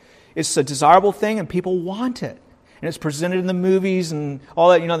 It's a desirable thing, and people want it. And it's presented in the movies and all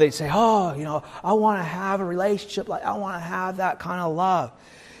that. They say, I want to have a relationship, like I want to have that kind of love.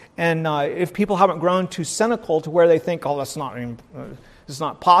 And if people haven't grown too cynical to where they think, it's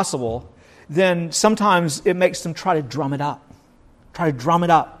not possible, then sometimes it makes them try to drum it up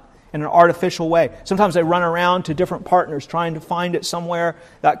in an artificial way. Sometimes they run around to different partners trying to find it somewhere,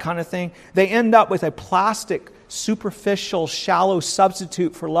 that kind of thing. They end up with a plastic, superficial, shallow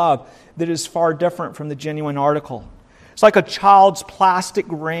substitute for love that is far different from the genuine article. It's like a child's plastic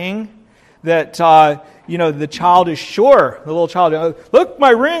ring that, the child is sure, the little child, look,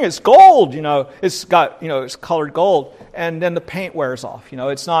 my ring, it's gold, it's got, it's colored gold, and then the paint wears off,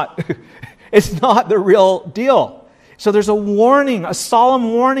 it's not, it's not the real deal. So there's a warning, a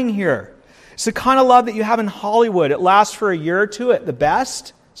solemn warning here. It's the kind of love that you have in Hollywood. It lasts for a year or two at the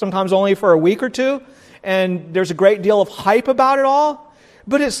best, sometimes only for a week or two, and there's a great deal of hype about it all,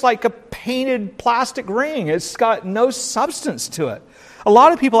 but it's like a painted plastic ring. It's got no substance to it. A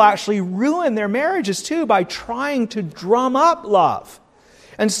lot of people actually ruin their marriages too by trying to drum up love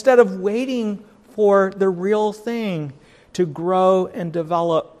instead of waiting for the real thing to grow and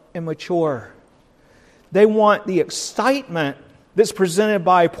develop and mature. They want the excitement that's presented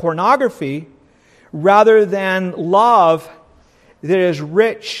by pornography rather than love that is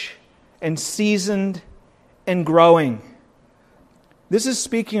rich and seasoned and growing. This is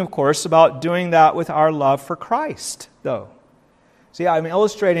speaking, of course, about doing that with our love for Christ, though. See, I'm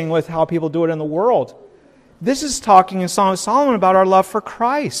illustrating with how people do it in the world. This is talking in Song of Solomon about our love for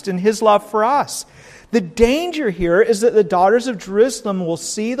Christ and His love for us. The danger here is that the daughters of Jerusalem will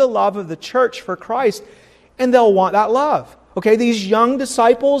see the love of the church for Christ and they'll want that love. Okay, these young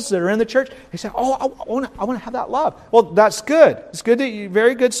disciples that are in the church, they say, I want to have that love. Well, that's good. It's good,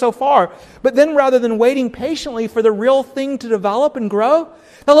 very good so far. But then rather than waiting patiently for the real thing to develop and grow,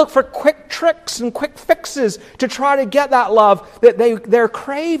 they'll look for quick tricks and quick fixes to try to get that love that they're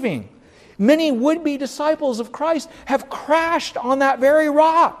craving. Many would-be disciples of Christ have crashed on that very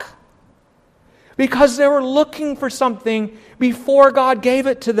rock because they were looking for something before God gave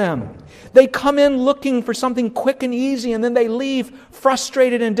it to them. They come in looking for something quick and easy, and then they leave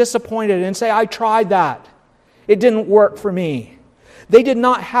frustrated and disappointed and say, I tried that. It didn't work for me. They did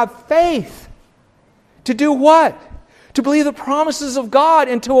not have faith to do what? To believe the promises of God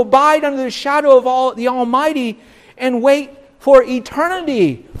and to abide under the shadow of the Almighty and wait for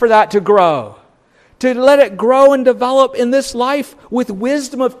eternity for that to grow. To let it grow and develop in this life with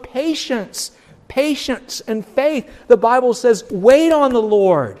wisdom of patience and faith. The Bible says, wait on the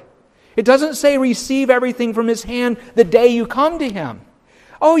Lord. It doesn't say receive everything from His hand the day you come to Him.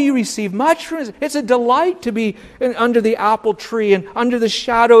 Oh, you receive much from His. It's a delight to be under the apple tree and under the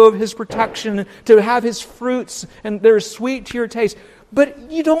shadow of His protection, to have His fruits, and they're sweet to your taste.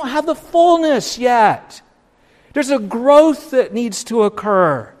 But you don't have the fullness yet. There's a growth that needs to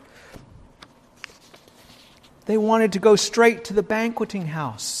occur. They wanted to go straight to the banqueting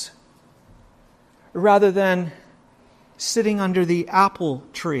house rather than sitting under the apple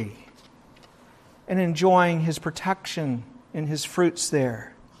tree and enjoying His protection and His fruits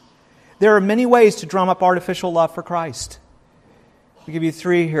there. There are many ways to drum up artificial love for Christ. I'll give you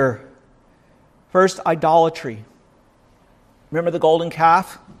 3 here. First, idolatry. Remember the golden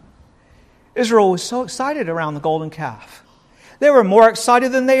calf? Israel was so excited around the golden calf. They were more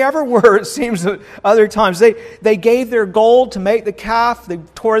excited than they ever were, it seems, at other times. They gave their gold to make the calf. They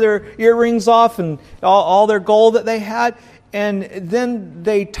tore their earrings off and all their gold that they had. And then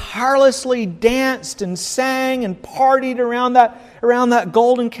they tirelessly danced and sang and partied around that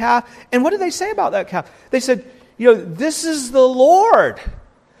golden calf. And what did they say about that calf? They said, this is the Lord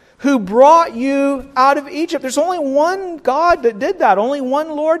who brought you out of Egypt. There's only one God that did that, only one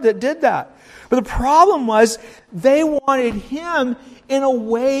Lord that did that. But the problem was they wanted Him in a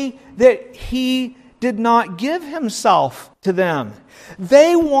way that He did not give Himself to them.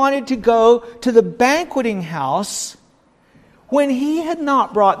 They wanted to go to the banqueting house when He had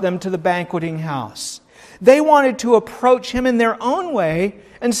not brought them to the banqueting house. They wanted to approach Him in their own way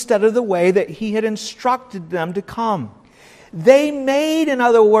instead of the way that He had instructed them to come. They made, in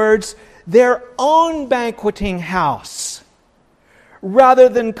other words, their own banqueting house rather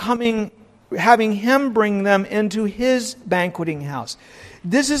than having Him bring them into His banqueting house.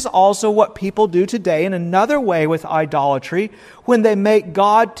 This is also what people do today in another way with idolatry, when they make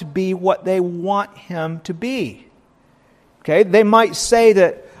God to be what they want Him to be. Okay, they might say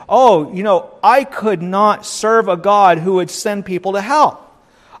that, I could not serve a God who would send people to hell.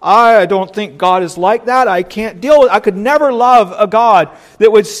 I don't think God is like that. I can't deal with it. I could never love a God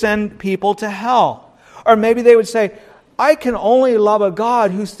that would send people to hell. Or maybe they would say, I can only love a God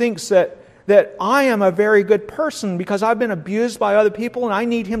who thinks that I am a very good person because I've been abused by other people and I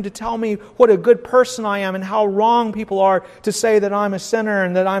need Him to tell me what a good person I am and how wrong people are to say that I'm a sinner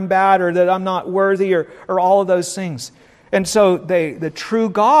and that I'm bad or that I'm not worthy or all of those things. And so the true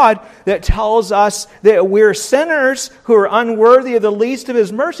God that tells us that we're sinners who are unworthy of the least of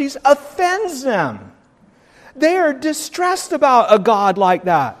His mercies offends them. They are distressed about a God like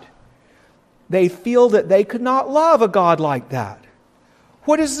that. They feel that they could not love a God like that.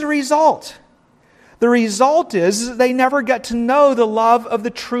 What is the result? The result is that they never get to know the love of the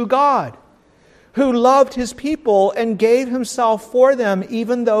true God, who loved His people and gave Himself for them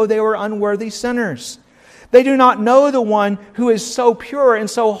even though they were unworthy sinners. They do not know the one who is so pure and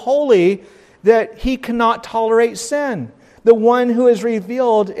so holy that He cannot tolerate sin. The one who is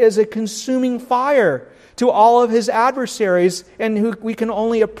revealed is a consuming fire to all of His adversaries and who we can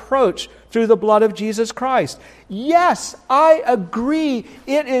only approach through the blood of Jesus Christ. Yes, I agree,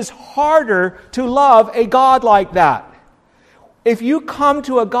 it is harder to love a God like that. If you come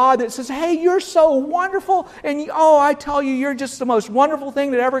to a God that says, hey, you're so wonderful, and I tell you, you're just the most wonderful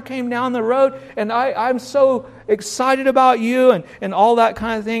thing that ever came down the road, and I'm so excited about you, and all that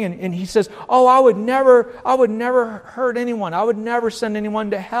kind of thing, and He says, I would never hurt anyone. I would never send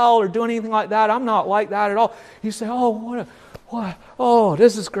anyone to hell or do anything like that. I'm not like that at all. You say,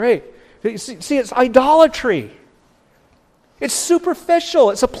 this is great. See, it's idolatry. It's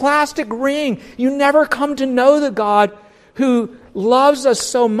superficial. It's a plastic ring. You never come to know the God who loves us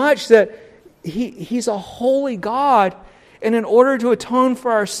so much that He's a holy God, and in order to atone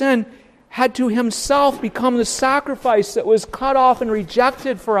for our sin, had to Himself become the sacrifice that was cut off and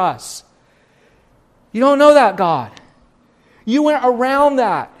rejected for us. You don't know that God. You went around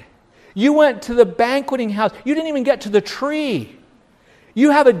that. You went to the banqueting house. You didn't even get to the tree.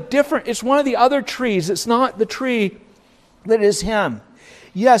 You have it's one of the other trees. It's not the tree that is Him.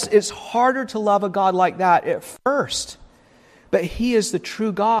 Yes, it's harder to love a God like that at first. But He is the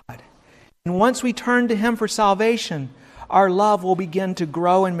true God. And once we turn to Him for salvation, our love will begin to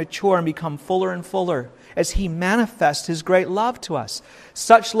grow and mature and become fuller and fuller as He manifests His great love to us.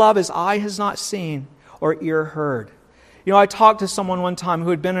 Such love as eye has not seen or ear heard. You know, I talked to someone one time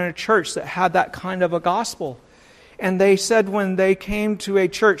who had been in a church that had that kind of a gospel. And they said when they came to a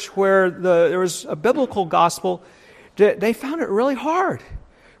church where there was a biblical gospel, they found it really hard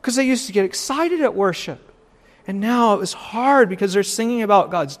because they used to get excited at worship. And now it was hard because they're singing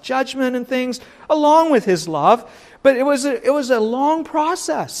about God's judgment and things along with His love. But it was a long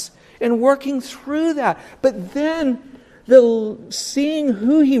process in working through that. But then seeing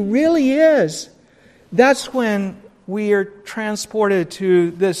who He really is, that's when we are transported to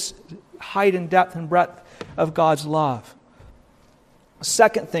this height and depth and breadth of God's love.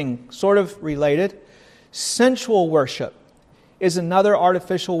 Second thing, sort of related, sensual worship is another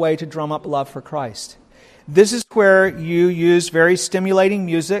artificial way to drum up love for Christ. This is where you use very stimulating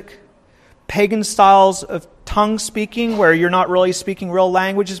music, pagan styles of tongue speaking, where you're not really speaking real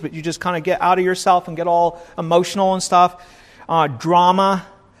languages, but you just kind of get out of yourself and get all emotional and stuff. Drama,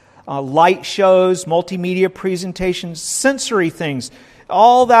 light shows, multimedia presentations, sensory things.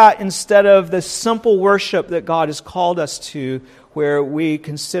 All that instead of the simple worship that God has called us to, where we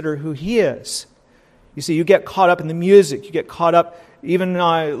consider who He is. You see, you get caught up in the music. You get caught up, even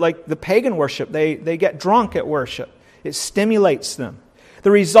like the pagan worship. They get drunk at worship. It stimulates them.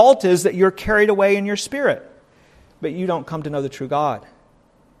 The result is that you're carried away in your spirit, but you don't come to know the true God.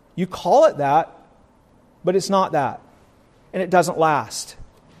 You call it that, but it's not that. And it doesn't last.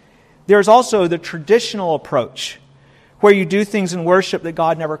 There's also the traditional approach, where you do things in worship that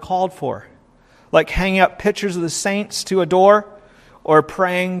God never called for, like hanging up pictures of the saints to adore, or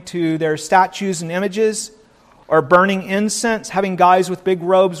praying to their statues and images, or burning incense, having guys with big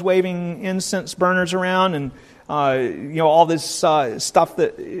robes waving incense burners around, and all this stuff,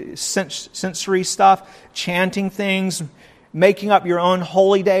 that sensory stuff, chanting things, making up your own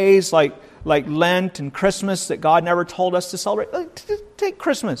holy days like Lent and Christmas that God never told us to celebrate. Take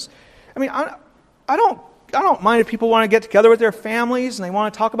Christmas. I mean, I don't mind if people want to get together with their families and they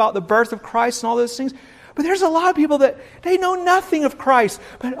want to talk about the birth of Christ and all those things. But there's a lot of people that they know nothing of Christ.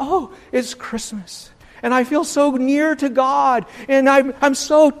 But it's Christmas. And I feel so near to God. And I'm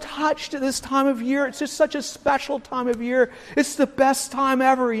so touched at this time of year. It's just such a special time of year. It's the best time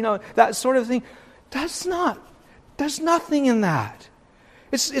ever, that sort of thing. There's nothing in that.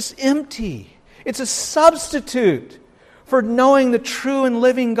 It's empty. It's a substitute for knowing the true and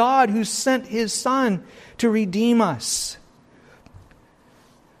living God who sent His Son to redeem us.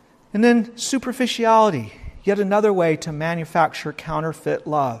 And then superficiality, yet another way to manufacture counterfeit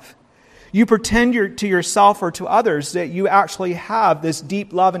love. You pretend to yourself or to others that you actually have this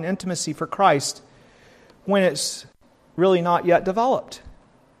deep love and intimacy for Christ when it's really not yet developed.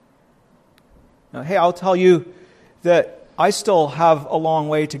 Now, hey, I'll tell you that I still have a long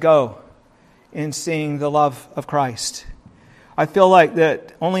way to go in seeing the love of Christ. I feel like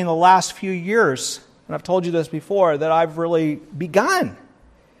that only in the last few years, and I've told you this before, that I've really begun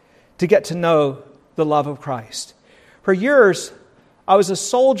to get to know the love of Christ. For years, I was a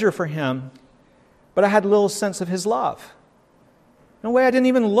soldier for Him, but I had little sense of His love. In a way, I didn't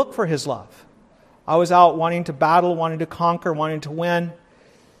even look for His love. I was out wanting to battle, wanting to conquer, wanting to win.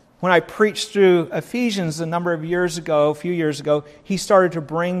 When I preached through Ephesians a few years ago, He started to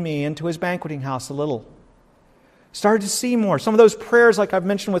bring me into His banqueting house a little. Started to see more. Some of those prayers, like I've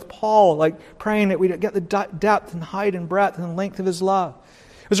mentioned with Paul, like praying that we get the depth and height and breadth and length of His love.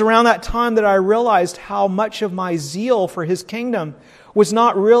 It was around that time that I realized how much of my zeal for His kingdom was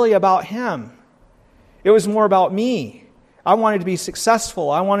not really about Him. It was more about me. I wanted to be successful.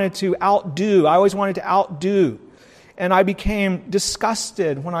 I wanted to outdo. I always wanted to outdo. And I became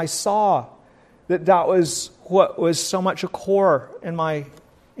disgusted when I saw that was what was so much a core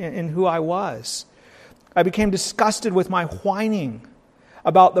in who I was. I became disgusted with my whining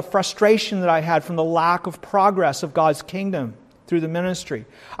about the frustration that I had from the lack of progress of God's kingdom through the ministry.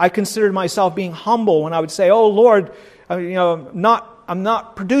 I considered myself being humble when I would say, "Oh Lord, I'm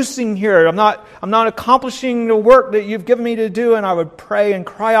not producing here. I'm not accomplishing the work that You've given me to do." And I would pray and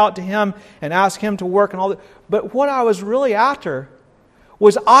cry out to Him and ask Him to work and all that. But what I was really after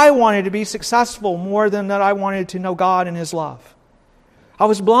was I wanted to be successful more than that I wanted to know God and His love. I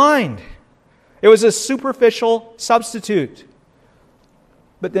was blind. It was a superficial substitute.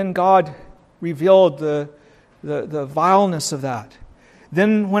 But then God revealed the vileness of that.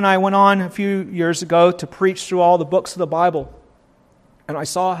 Then when I went on a few years ago to preach through all the books of the Bible, and I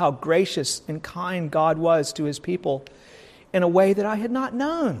saw how gracious and kind God was to His people in a way that I had not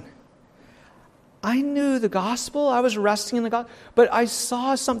known, I knew the gospel. I was resting in the gospel. But I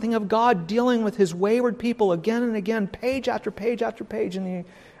saw something of God dealing with His wayward people again and again, page after page after page in the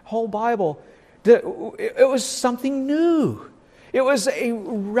whole Bible. It was something new. It was a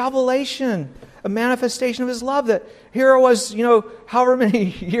revelation, a manifestation of His love, that here I was, however many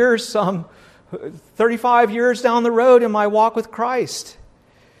years, some 35 years down the road in my walk with Christ.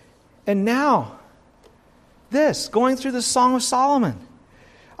 And now, going through the Song of Solomon,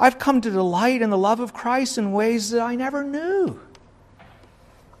 I've come to delight in the love of Christ in ways that I never knew.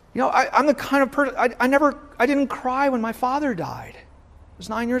 I'm the kind of person, I didn't cry when my father died. I was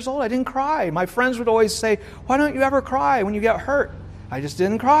 9 years old. I didn't cry. My friends would always say, "Why don't you ever cry when you get hurt?" I just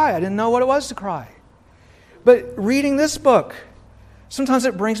didn't cry. I didn't know what it was to cry. But reading this book, sometimes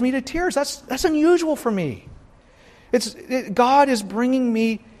it brings me to tears. That's unusual for me. God is bringing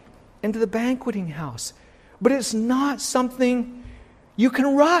me into the banqueting house. But it's not something you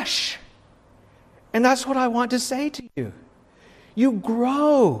can rush. And that's what I want to say to you. You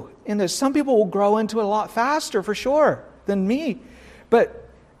grow in this. Some people will grow into it a lot faster, for sure, than me. But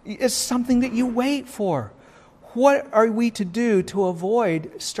it's something that you wait for. What are we to do to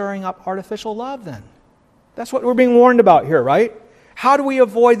avoid stirring up artificial love then? That's what we're being warned about here, right? How do we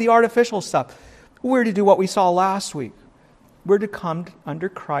avoid the artificial stuff? We're to do what we saw last week. We're to come under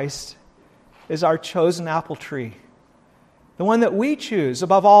Christ as our chosen apple tree. The one that we choose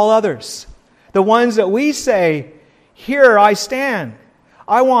above all others. The ones that we say, "Here I stand.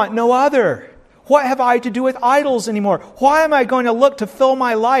 I want no other. What have I to do with idols anymore? Why am I going to look to fill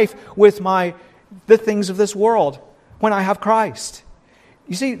my life with the things of this world when I have Christ?"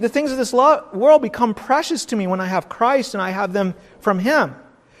 You see, the things of this world become precious to me when I have Christ and I have them from Him.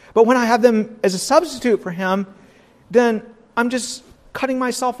 But when I have them as a substitute for Him, then I'm just cutting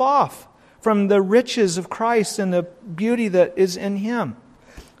myself off from the riches of Christ and the beauty that is in Him.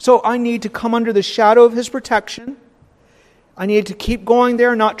 So I need to come under the shadow of His protection. I need to keep going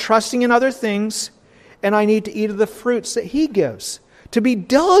there, not trusting in other things. And I need to eat of the fruits that He gives. To be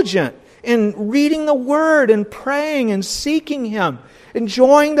diligent in reading the Word and praying and seeking Him.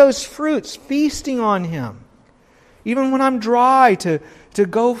 Enjoying those fruits, feasting on Him. Even when I'm dry, to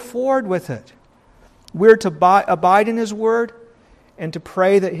go forward with it. We're to abide in His Word and to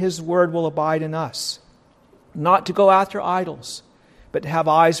pray that His Word will abide in us. Not to go after idols, but to have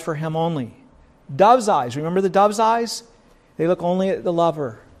eyes for Him only. Dove's eyes. Remember the dove's eyes? They look only at the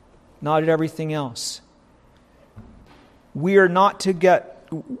lover, not at everything else. We are not to get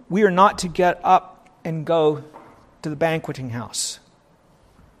up and go to the banqueting house.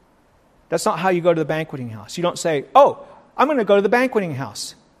 That's not how you go to the banqueting house. You don't say, "Oh, I'm going to go to the banqueting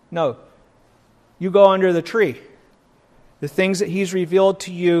house." No. You go under the tree. The things that He's revealed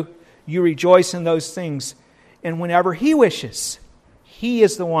to you, you rejoice in those things. And whenever He wishes, He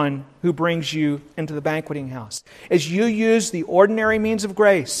is the one who brings you into the banqueting house. As you use the ordinary means of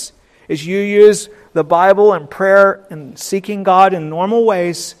grace, as you use the Bible and prayer and seeking God in normal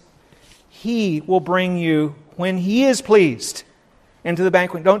ways, He will bring you, when He is pleased, into the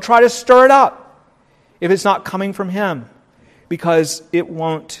banquet. Don't try to stir it up if it's not coming from Him, because it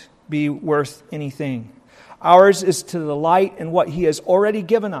won't be worth anything. Ours is to delight in what He has already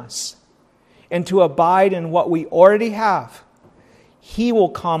given us and to abide in what we already have. He will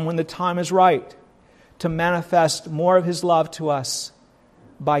come when the time is right to manifest more of His love to us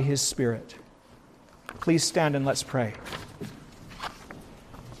by His Spirit. Please stand and let's pray.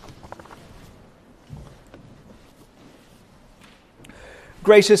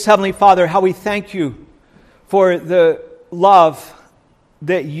 Gracious Heavenly Father, how we thank You for the love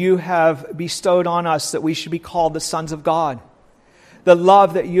that You have bestowed on us, that we should be called the sons of God. The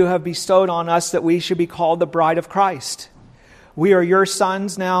love that You have bestowed on us, that we should be called the bride of Christ. We are Your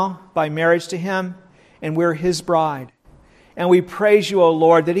sons now by marriage to Him, and we're His bride. And we praise You, O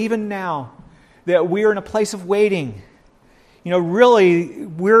Lord, that even now, that we are in a place of waiting. Really,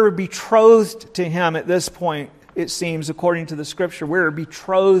 we're betrothed to Him at this point, it seems, according to the Scripture. We're a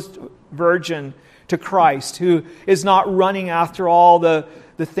betrothed virgin to Christ, who is not running after all the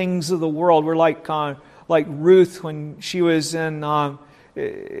things of the world. We're like Ruth when she was in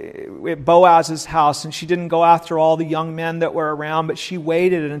at Boaz's house, and she didn't go after all the young men that were around, but she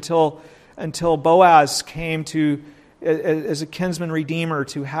waited until Boaz came to as a kinsman redeemer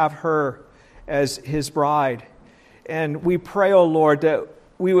to have her as his bride. And we pray, O Lord, that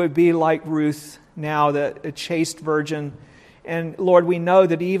we would be like Ruth now, that a chaste virgin. And Lord, we know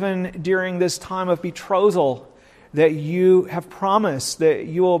that even during this time of betrothal, that You have promised that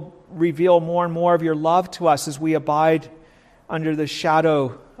You will reveal more and more of Your love to us as we abide under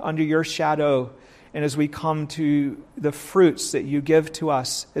Your shadow, and as we come to the fruits that You give to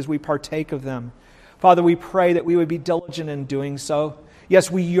us as we partake of them. Father, we pray that we would be diligent in doing so. Yes,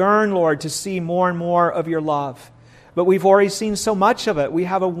 we yearn, Lord, to see more and more of your love. But we've already seen so much of it. We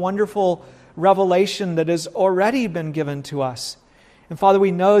have a wonderful revelation that has already been given to us. And Father,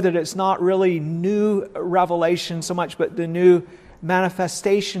 we know that it's not really new revelation so much, but the new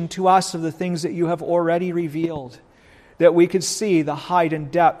manifestation to us of the things that you have already revealed. That we could see the height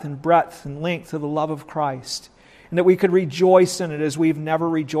and depth and breadth and length of the love of Christ. And that we could rejoice in it as we've never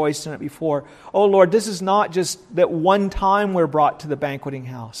rejoiced in it before. Oh Lord, this is not just that one time we're brought to the banqueting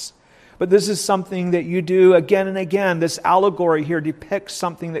house. But this is something that you do again and again. This allegory here depicts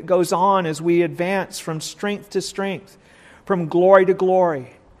something that goes on as we advance from strength to strength, from glory to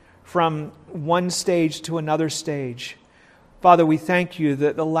glory, from one stage to another stage. Father, we thank you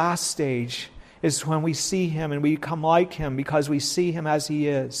that the last stage is when we see Him and we become like Him because we see Him as He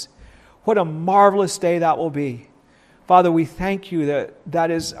is. What a marvelous day that will be. Father, we thank you that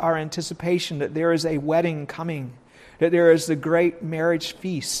that is our anticipation, that there is a wedding coming, that there is the great marriage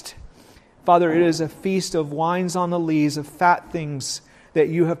feast. Father, it is a feast of wines on the lees, of fat things that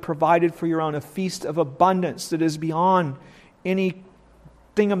you have provided for your own, a feast of abundance that is beyond anything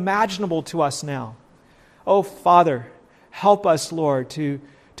imaginable to us now. Oh, Father, help us, Lord, to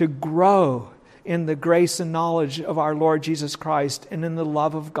grow in the grace and knowledge of our Lord Jesus Christ and in the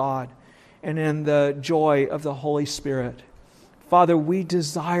love of God and in the joy of the Holy Spirit. Father, we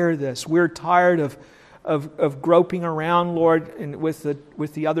desire this. We're tired of groping around, Lord,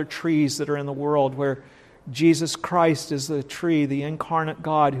 with the other trees that are in the world where Jesus Christ is the tree, the incarnate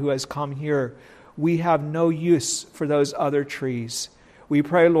God who has come here. We have no use for those other trees. We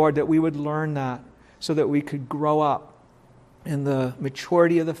pray, Lord, that we would learn that so that we could grow up in the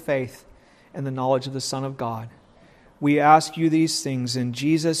maturity of the faith and the knowledge of the Son of God. We ask you these things in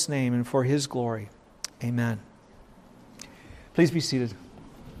Jesus' name and for His glory. Amen. Please be seated.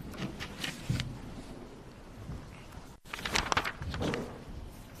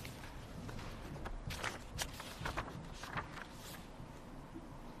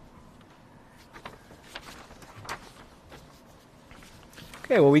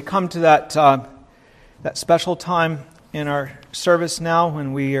 Okay, well, we come to that special time in our service now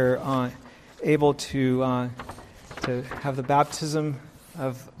when we are able to have the baptism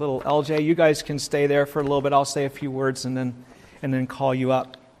of little LJ. You guys can stay there for a little bit. I'll say a few words and then call you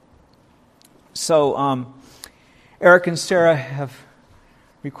up. So Eric and Sarah have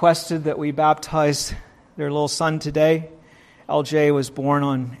requested that we baptize their little son today. LJ was born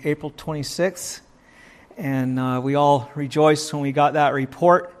on April 26th. And we all rejoiced when we got that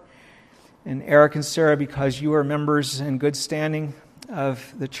report. And Eric and Sarah, because you are members in good standing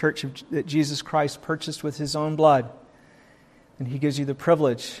of the church that Jesus Christ purchased with His own blood, and He gives you the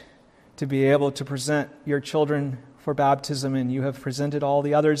privilege to be able to present your children for baptism, and you have presented all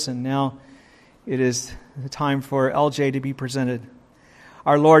the others, and now it is the time for LJ to be presented.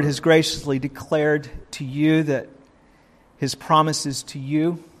 Our Lord has graciously declared to you that His promise is to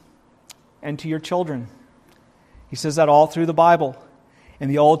you and to your children. He says that all through the Bible. In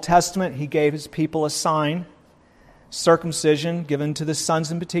the Old Testament, He gave His people a sign, circumcision, given to the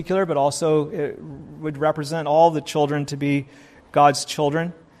sons in particular, but also it would represent all the children to be God's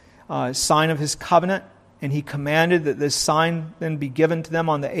children, a sign of His covenant. And He commanded that this sign then be given to them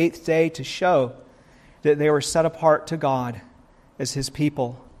on the 8th day to show that they were set apart to God as His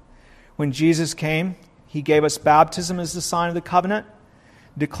people. When Jesus came, He gave us baptism as the sign of the covenant,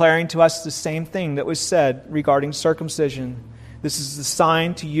 declaring to us the same thing that was said regarding circumcision. This is the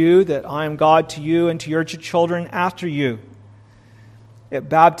sign to you that I am God to you and to your children after you. At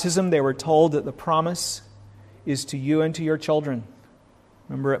baptism, they were told that the promise is to you and to your children.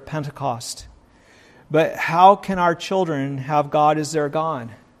 Remember at Pentecost. But how can our children have God as their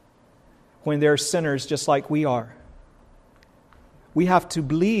God when they're sinners just like we are? We have to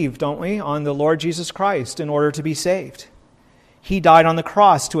believe, don't we, on the Lord Jesus Christ in order to be saved. He died on the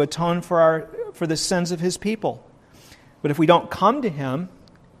cross to atone for the sins of His people. But if we don't come to Him,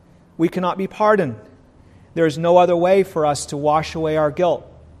 we cannot be pardoned. There is no other way for us to wash away our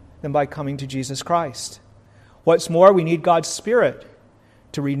guilt than by coming to Jesus Christ. What's more, we need God's Spirit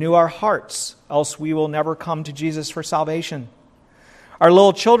to renew our hearts, else we will never come to Jesus for salvation. Our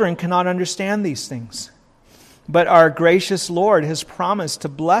little children cannot understand these things, but our gracious Lord has promised to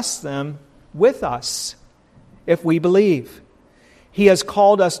bless them with us if we believe. He has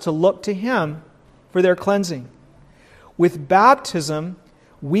called us to look to Him for their cleansing. With baptism,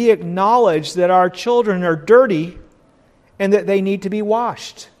 we acknowledge that our children are dirty and that they need to be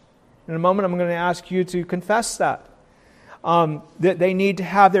washed. In a moment, I'm going to ask you to confess that they need to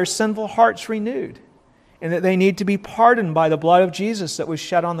have their sinful hearts renewed and that they need to be pardoned by the blood of Jesus that was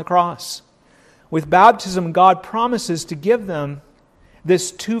shed on the cross. With baptism, God promises to give them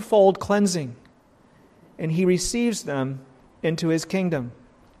this twofold cleansing, and He receives them into His kingdom.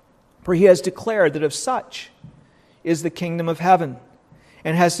 For He has declared that of such is the kingdom of heaven,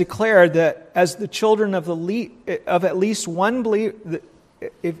 and has declared that as the children of at least one believer,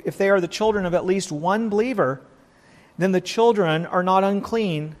 if they are the children of at least one believer, then the children are not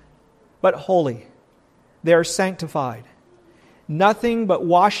unclean, but holy. They are sanctified. Nothing but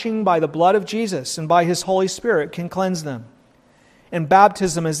washing by the blood of Jesus and by His Holy Spirit can cleanse them. And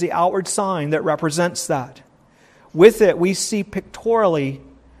baptism is the outward sign that represents that. With it, we see pictorially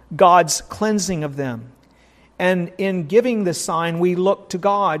God's cleansing of them. And in giving this sign, we look to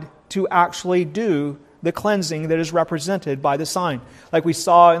God to actually do the cleansing that is represented by the sign. Like we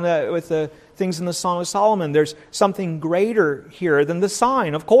saw with the things in the Song of Solomon, there's something greater here than the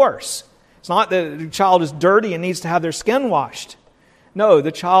sign, of course. It's not that the child is dirty and needs to have their skin washed. No,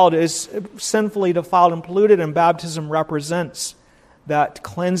 the child is sinfully defiled and polluted, and baptism represents that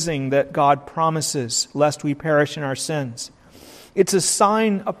cleansing that God promises, lest we perish in our sins. It's a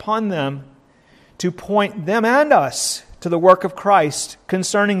sign upon them to point them and us to the work of Christ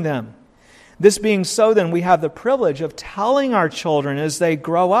concerning them. This being so, then, we have the privilege of telling our children as they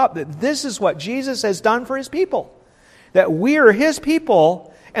grow up that this is what Jesus has done for His people, that we are His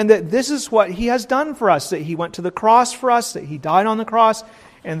people, and that this is what He has done for us, that He went to the cross for us, that He died on the cross,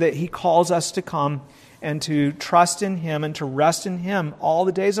 and that He calls us to come and to trust in Him and to rest in Him all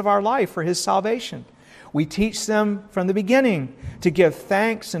the days of our life for His salvation. We teach them from the beginning to give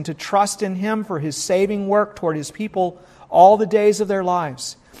thanks and to trust in Him for His saving work toward His people all the days of their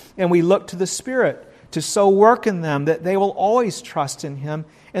lives. And we look to the Spirit to so work in them that they will always trust in Him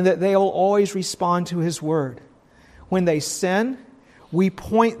and that they will always respond to His Word. When they sin, we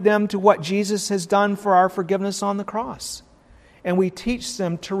point them to what Jesus has done for our forgiveness on the cross. And we teach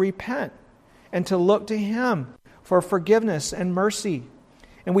them to repent and to look to Him for forgiveness and mercy.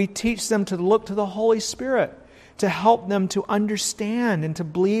 And we teach them to look to the Holy Spirit to help them to understand and to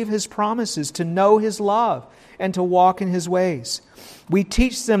believe His promises, to know His love, and to walk in His ways. We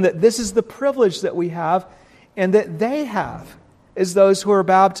teach them that this is the privilege that we have and that they have as those who are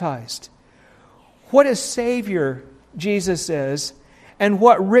baptized. What a Savior Jesus is, and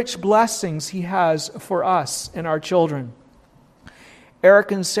what rich blessings He has for us and our children.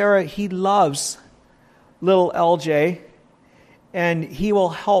 Eric and Sarah, he loves little LJ, and he will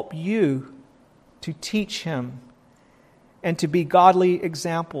help you to teach him and to be godly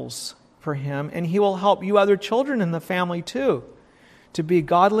examples for him. And he will help you other children in the family too, to be a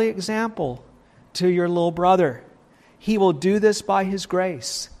godly example to your little brother. He will do this by His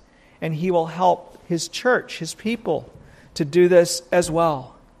grace, and he will help his church, His people, to do this as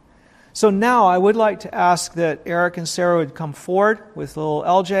well. So now I would like to ask that Eric and Sarah would come forward with little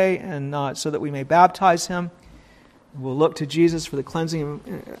LJ, and so that we may baptize him. We'll look to Jesus for the cleansing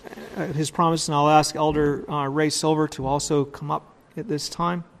of His promise, and I'll ask Elder Ray Silver to also come up at this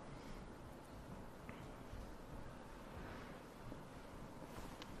time.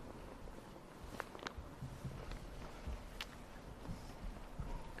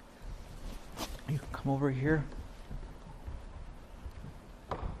 You can come over here.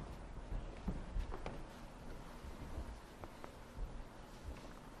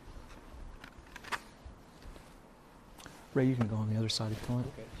 Ray, you can go on the other side if you want.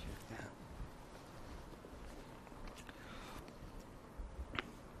 Okay, sure. Yeah.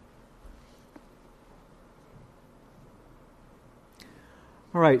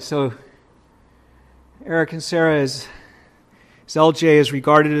 All right, so Eric and Sarah, as LJ is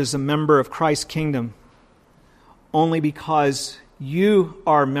regarded as a member of Christ's kingdom only because you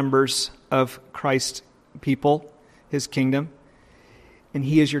are members of Christ's people, His kingdom, and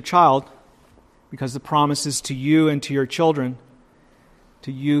he is your child, because the promise is to you and to your children, to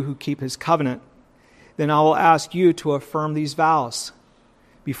you who keep His covenant, then I will ask you to affirm these vows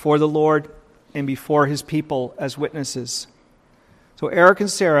before the Lord and before His people as witnesses. So Eric and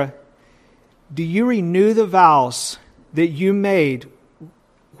Sarah, do you renew the vows that you made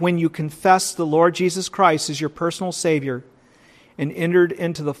when you confessed the Lord Jesus Christ as your personal Savior and entered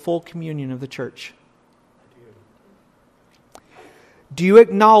into the full communion of the church? Do you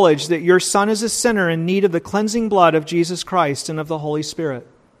acknowledge that your son is a sinner in need of the cleansing blood of Jesus Christ and of the Holy Spirit?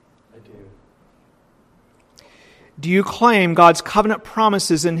 I do. Do you claim God's covenant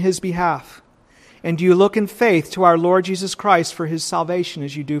promises in His behalf? And do you look in faith to our Lord Jesus Christ for His salvation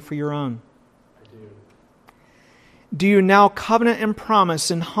as you do for your own? I do. Do you now covenant and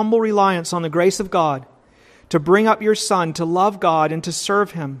promise in humble reliance on the grace of God to bring up your son to love God and to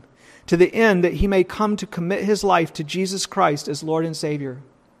serve Him, to the end that he may come to commit his life to Jesus Christ as Lord and Savior?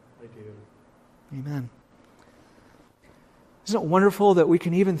 I do. Amen. Isn't it wonderful that we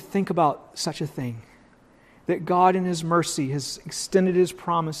can even think about such a thing? That God in His mercy has extended His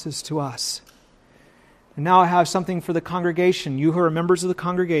promises to us. And now I have something for the congregation. You who are members of the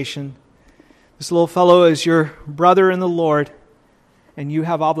congregation, this little fellow is your brother in the Lord, and you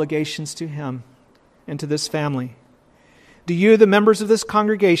have obligations to him and to this family. Do you, the members of this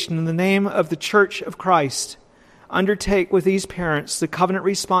congregation, in the name of the Church of Christ, undertake with these parents the covenant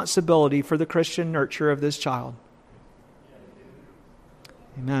responsibility for the Christian nurture of this child?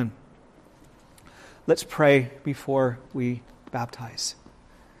 Amen. Let's pray before we baptize.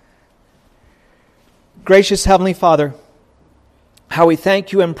 Gracious Heavenly Father, how we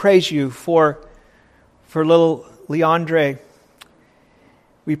thank you and praise you for little Leandre.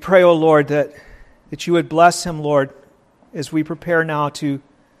 We pray, O Lord, that you would bless him, Lord, as we prepare now to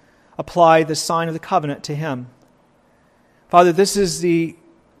apply the sign of the covenant to him. Father, this is the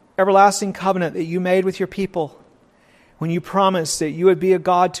everlasting covenant that you made with your people when you promised that you would be a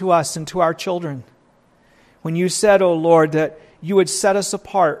God to us and to our children. When you said, O Lord, that you would set us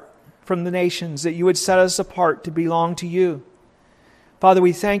apart from the nations, that you would set us apart to belong to you. Father,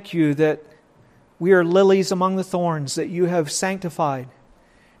 we thank you that we are lilies among the thorns, that you have sanctified,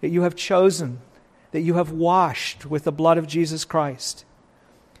 that you have chosen, that you have washed with the blood of Jesus Christ.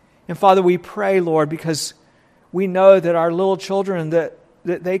 And Father, we pray, Lord, because we know that our little children, that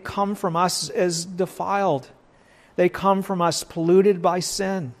they come from us as defiled. They come from us polluted by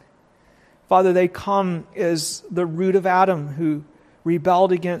sin. Father, they come as the root of Adam who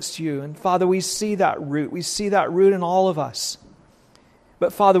rebelled against you. And Father, we see that root. We see that root in all of us.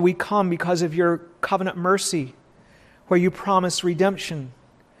 But Father, we come because of your covenant mercy, where you promise redemption,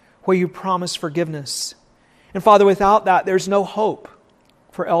 where you promise forgiveness. And Father, without that, there's no hope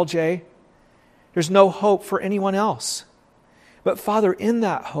for LJ. There's no hope for anyone else. But Father, in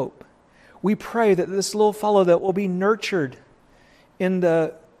that hope, we pray that this little fellow that will be nurtured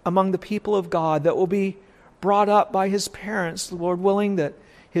among the people of God, that will be brought up by his parents, Lord willing, that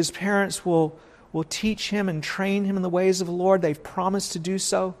his parents will teach him and train him in the ways of the Lord. They've promised to do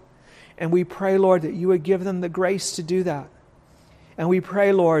so. And we pray, Lord, that you would give them the grace to do that. And we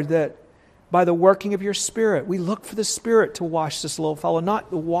pray, Lord, that by the working of your Spirit, we look for the Spirit to wash this little fellow,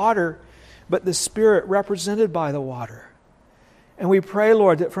 not the water, but the Spirit represented by the water. And we pray,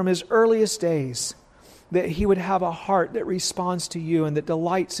 Lord, that from his earliest days, that he would have a heart that responds to you and that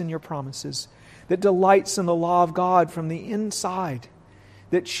delights in your promises, that delights in the law of God from the inside,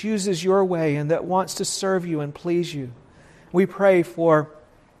 that chooses your way and that wants to serve you and please you. We pray for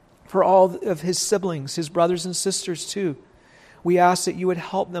all of his siblings, his brothers and sisters too. We ask that you would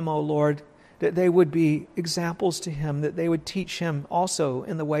help them, O Lord, that they would be examples to him, that they would teach him also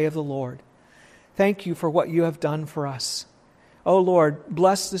in the way of the Lord. Thank you for what you have done for us. O Lord,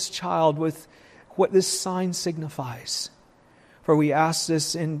 bless this child with what this sign signifies. For we ask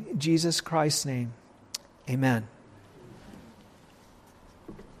this in Jesus Christ's name. Amen.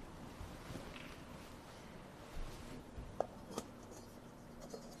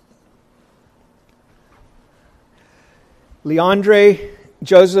 Leandre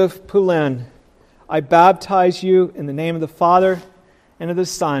Joseph Poulin, I baptize you in the name of the Father, and of the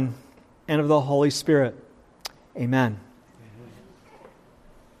Son, and of the Holy Spirit. Amen.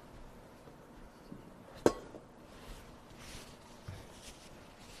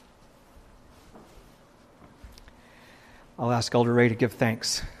 I'll ask Elder Ray to give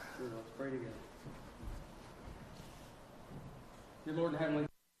thanks. Sure, let's pray together. Dear Lord in heavenly,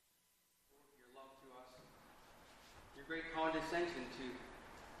 your love to us, your great condescension to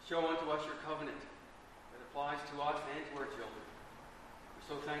show unto us your covenant that applies to us and to our children.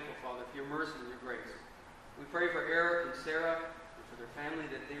 We're so thankful, Father, for your mercy and your grace. We pray for Eric and Sarah and for their family,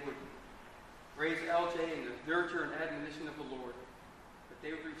 that they would raise LJ in the nurture and admonition of the Lord, that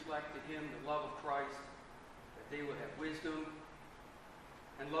they would reflect to him the love of Christ, they would have wisdom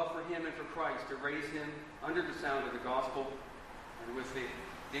and love for him and for Christ to raise him under the sound of the gospel and with the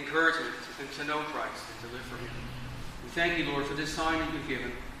encouragement to know Christ and to live for him. We thank you, Lord, for this sign that you've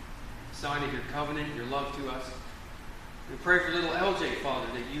given, the sign of your covenant, your love to us. We pray for little LJ, Father,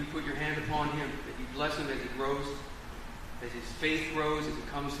 that you put your hand upon him, that you bless him as he grows, as his faith grows, as he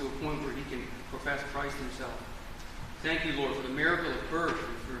comes to a point where he can profess Christ himself. Thank you, Lord, for the miracle of birth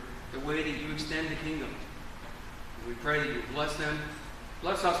and for the way that you extend the kingdom. We pray that you bless them.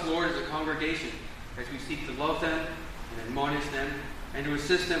 Bless us, Lord, as a congregation, as we seek to love them and admonish them and to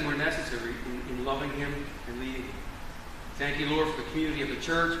assist them where necessary in loving him and leading him. Thank you, Lord, for the community of the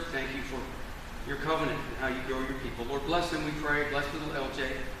church. Thank you for your covenant and how you grow your people. Lord, bless them, we pray. Bless little LJ.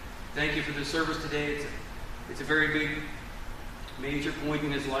 Thank you for the service today. It's a very big, major point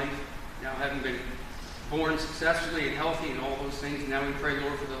in his life. Now having been born successfully and healthy and all those things, now we pray,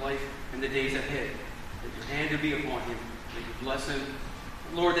 Lord, for the life and the days ahead, that your hand would be upon him, that you bless him.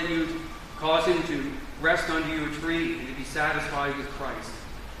 Lord, that you cause him to rest under your tree and to be satisfied with Christ.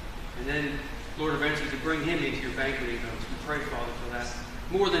 And then, Lord, eventually to bring him into your banqueting house. We pray, Father, for that.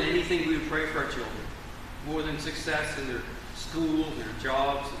 More than anything, we would pray for our children. More than success in their schools, their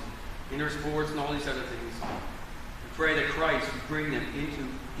jobs, and in their sports, and all these other things. We pray that Christ would bring them into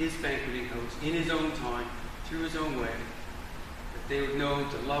his banqueting house in his own time, through his own way. That they would know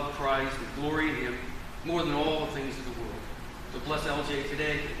to love Christ and glory in him more than all the things of the world. So bless LJ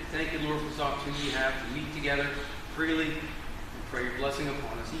today. Thank you, Lord, for this opportunity we have to meet together freely and pray your blessing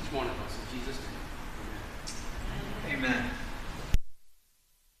upon us, each one of us. In Jesus' name, amen. Amen.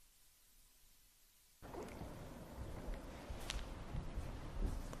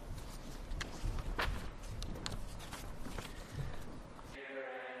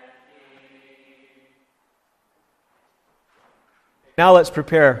 Now let's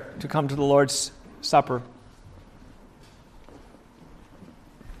prepare to come to the Lord's Supper.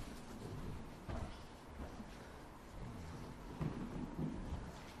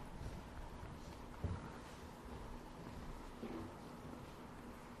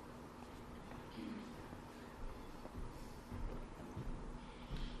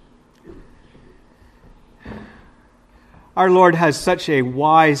 Our Lord has such a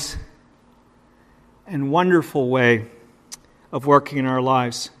wise and wonderful way of working in our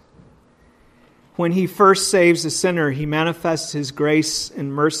lives. When he first saves a sinner, he manifests his grace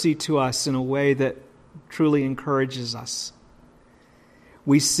and mercy to us in a way that truly encourages us.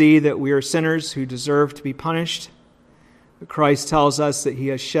 We see that we are sinners who deserve to be punished, but Christ tells us that he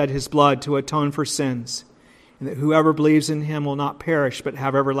has shed his blood to atone for sins, and that whoever believes in him will not perish but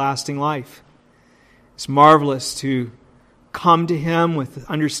have everlasting life. It's marvelous to come to him with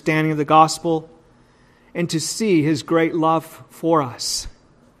understanding of the gospel and to see his great love for us.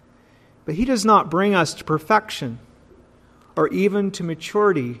 But he does not bring us to perfection or even to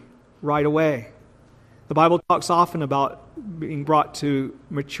maturity right away. The Bible talks often about being brought to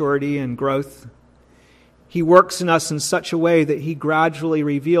maturity and growth. He works in us in such a way that he gradually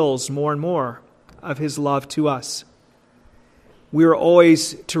reveals more and more of his love to us. We are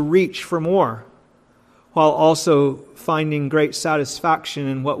always to reach for more, while also finding great satisfaction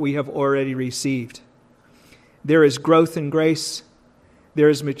in what we have already received. There is growth in grace. There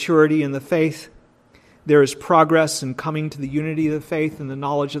is maturity in the faith. There is progress in coming to the unity of the faith and the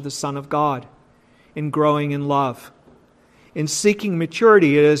knowledge of the Son of God, in growing in love. In seeking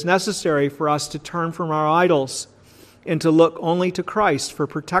maturity, it is necessary for us to turn from our idols and to look only to Christ for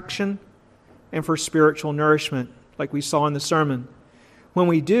protection and for spiritual nourishment, like we saw in the sermon. When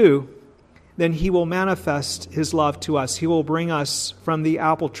we do, then he will manifest his love to us. He will bring us from the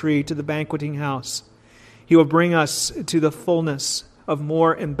apple tree to the banqueting house. He will bring us to the fullness of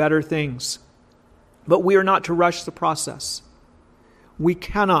more and better things. But we are not to rush the process. We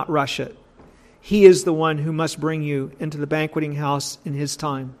cannot rush it. He is the one who must bring you into the banqueting house in his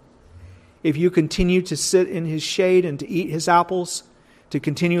time. If you continue to sit in his shade and to eat his apples, to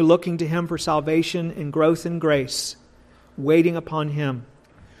continue looking to him for salvation and growth in grace, waiting upon him,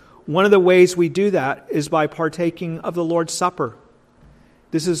 one of the ways we do that is by partaking of the Lord's Supper.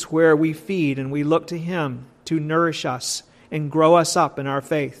 This is where we feed and we look to him to nourish us and grow us up in our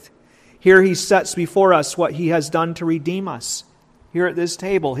faith. Here he sets before us what he has done to redeem us. Here at this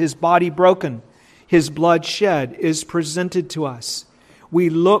table, his body broken, his blood shed is presented to us. We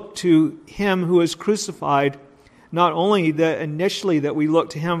look to him who is crucified, not only initially that we look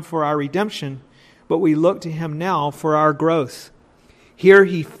to him for our redemption, but we look to him now for our growth. Here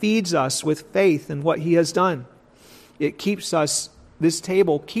he feeds us with faith in what he has done. This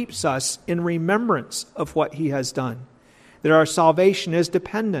table keeps us in remembrance of what he has done. That our salvation is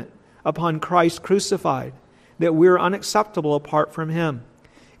dependent upon Christ crucified. That we're unacceptable apart from him.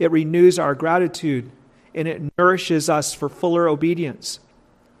 It renews our gratitude and it nourishes us for fuller obedience.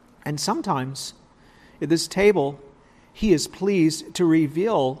 And sometimes at this table, he is pleased to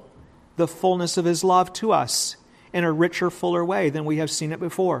reveal the fullness of his love to us in a richer, fuller way than we have seen it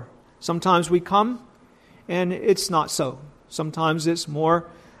before. Sometimes we come and it's not so. Sometimes it's more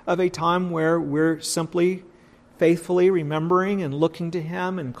of a time where we're simply faithfully remembering and looking to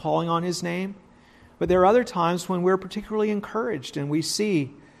him and calling on his name. But there are other times when we're particularly encouraged and we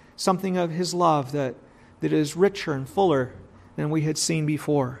see something of his love that is richer and fuller than we had seen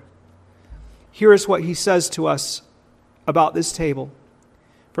before. Here is what he says to us about this table.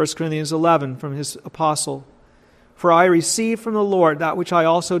 1 Corinthians 11 from his apostle. For I received from the Lord that which I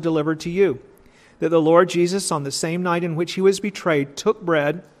also delivered to you, that the Lord Jesus, on the same night in which he was betrayed, took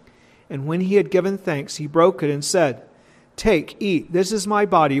bread, And when he had given thanks, he broke it and said, "Take, eat, this is my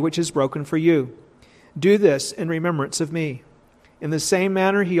body which is broken for you. Do this in remembrance of me." In the same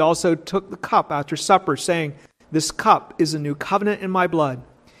manner he also took the cup after supper, saying, "This cup is a new covenant in my blood.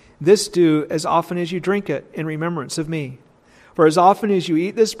 This do as often as you drink it in remembrance of me. For as often as you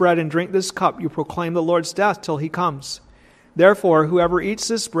eat this bread and drink this cup, you proclaim the Lord's death till he comes. Therefore, whoever eats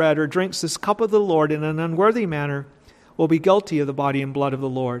this bread or drinks this cup of the Lord in an unworthy manner will be guilty of the body and blood of the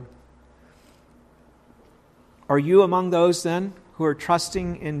Lord." Are you among those then who are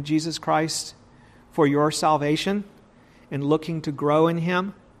trusting in Jesus Christ for your salvation and looking to grow in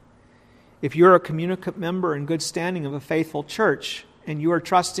him? If you're a communicant member in good standing of a faithful church and you are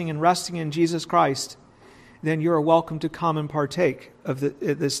trusting and resting in Jesus Christ, then you are welcome to come and partake of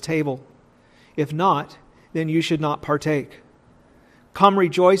this table. If not, then you should not partake. Come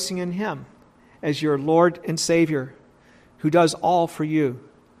rejoicing in him as your Lord and Savior, who does all for you,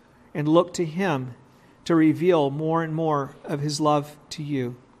 and look to him to reveal more and more of his love to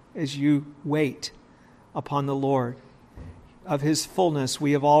you as you wait upon the Lord. Of his fullness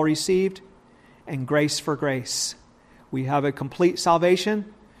we have all received, and grace for grace. We have a complete salvation,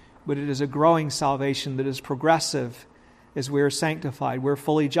 but it is a growing salvation that is progressive as we are sanctified. We're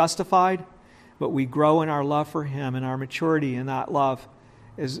fully justified, but we grow in our love for him and our maturity in that love,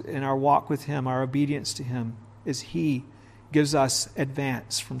 is in our walk with him, our obedience to him, as he gives us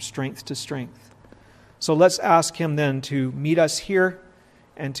advance from strength to strength. So let's ask him then to meet us here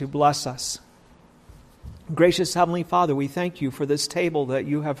and to bless us. Gracious Heavenly Father, we thank you for this table that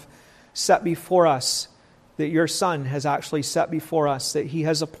you have set before us, that your Son has actually set before us, that he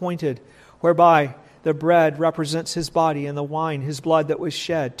has appointed, whereby the bread represents his body and the wine his blood that was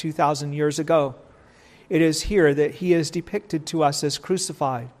shed 2,000 years ago. It is here that he is depicted to us as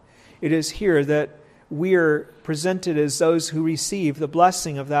crucified. It is here that we are presented as those who receive the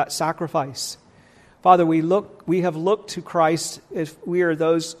blessing of that sacrifice. Father, we have looked to Christ. If we are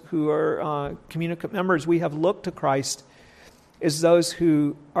those who are communicant members, we have looked to Christ as those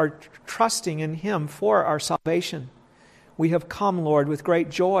who are trusting in him for our salvation. We have come, Lord, with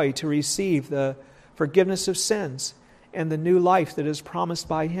great joy to receive the forgiveness of sins and the new life that is promised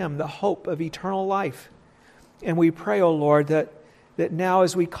by him, the hope of eternal life. And we pray, O Lord, that now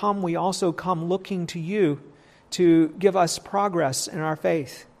as we come, we also come looking to you to give us progress in our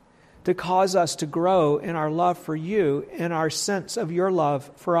faith, to cause us to grow in our love for you and our sense of your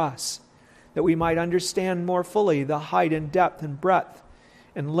love for us, that we might understand more fully the height and depth and breadth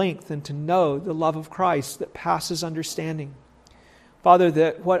and length, and to know the love of Christ that passes understanding. Father,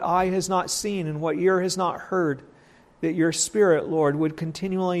 that what eye has not seen and what ear has not heard, that your Spirit, Lord, would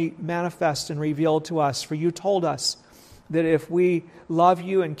continually manifest and reveal to us. For you told us that if we love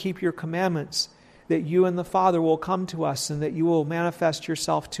you and keep your commandments, that you and the Father will come to us and that you will manifest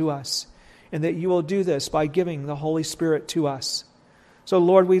yourself to us, and that you will do this by giving the Holy Spirit to us. So,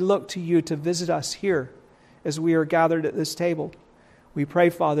 Lord, we look to you to visit us here as we are gathered at this table. We pray,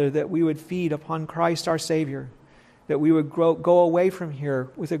 Father, that we would feed upon Christ our Savior, that we would go away from here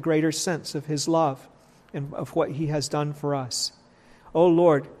with a greater sense of his love and of what he has done for us. Oh,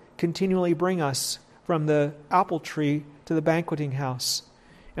 Lord, continually bring us from the apple tree to the banqueting house.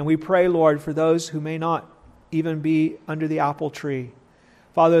 And we pray, Lord, for those who may not even be under the apple tree,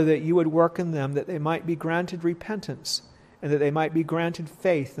 Father, that you would work in them, that they might be granted repentance, and that they might be granted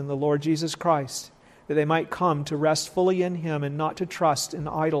faith in the Lord Jesus Christ, that they might come to rest fully in him and not to trust in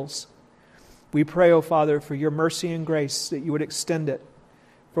idols. We pray, O Father, for your mercy and grace, that you would extend it.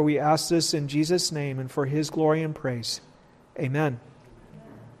 For we ask this in Jesus' name and for his glory and praise. Amen.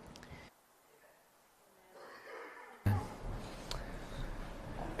 All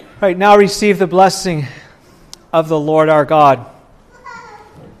right, now receive the blessing of the Lord our God.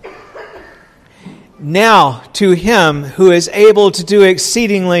 Now to him who is able to do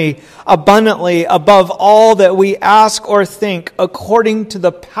exceedingly abundantly above all that we ask or think, according to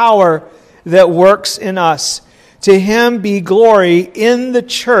the power that works in us. To him be glory in the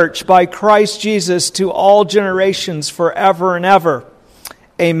church by Christ Jesus to all generations forever and ever.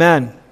 Amen.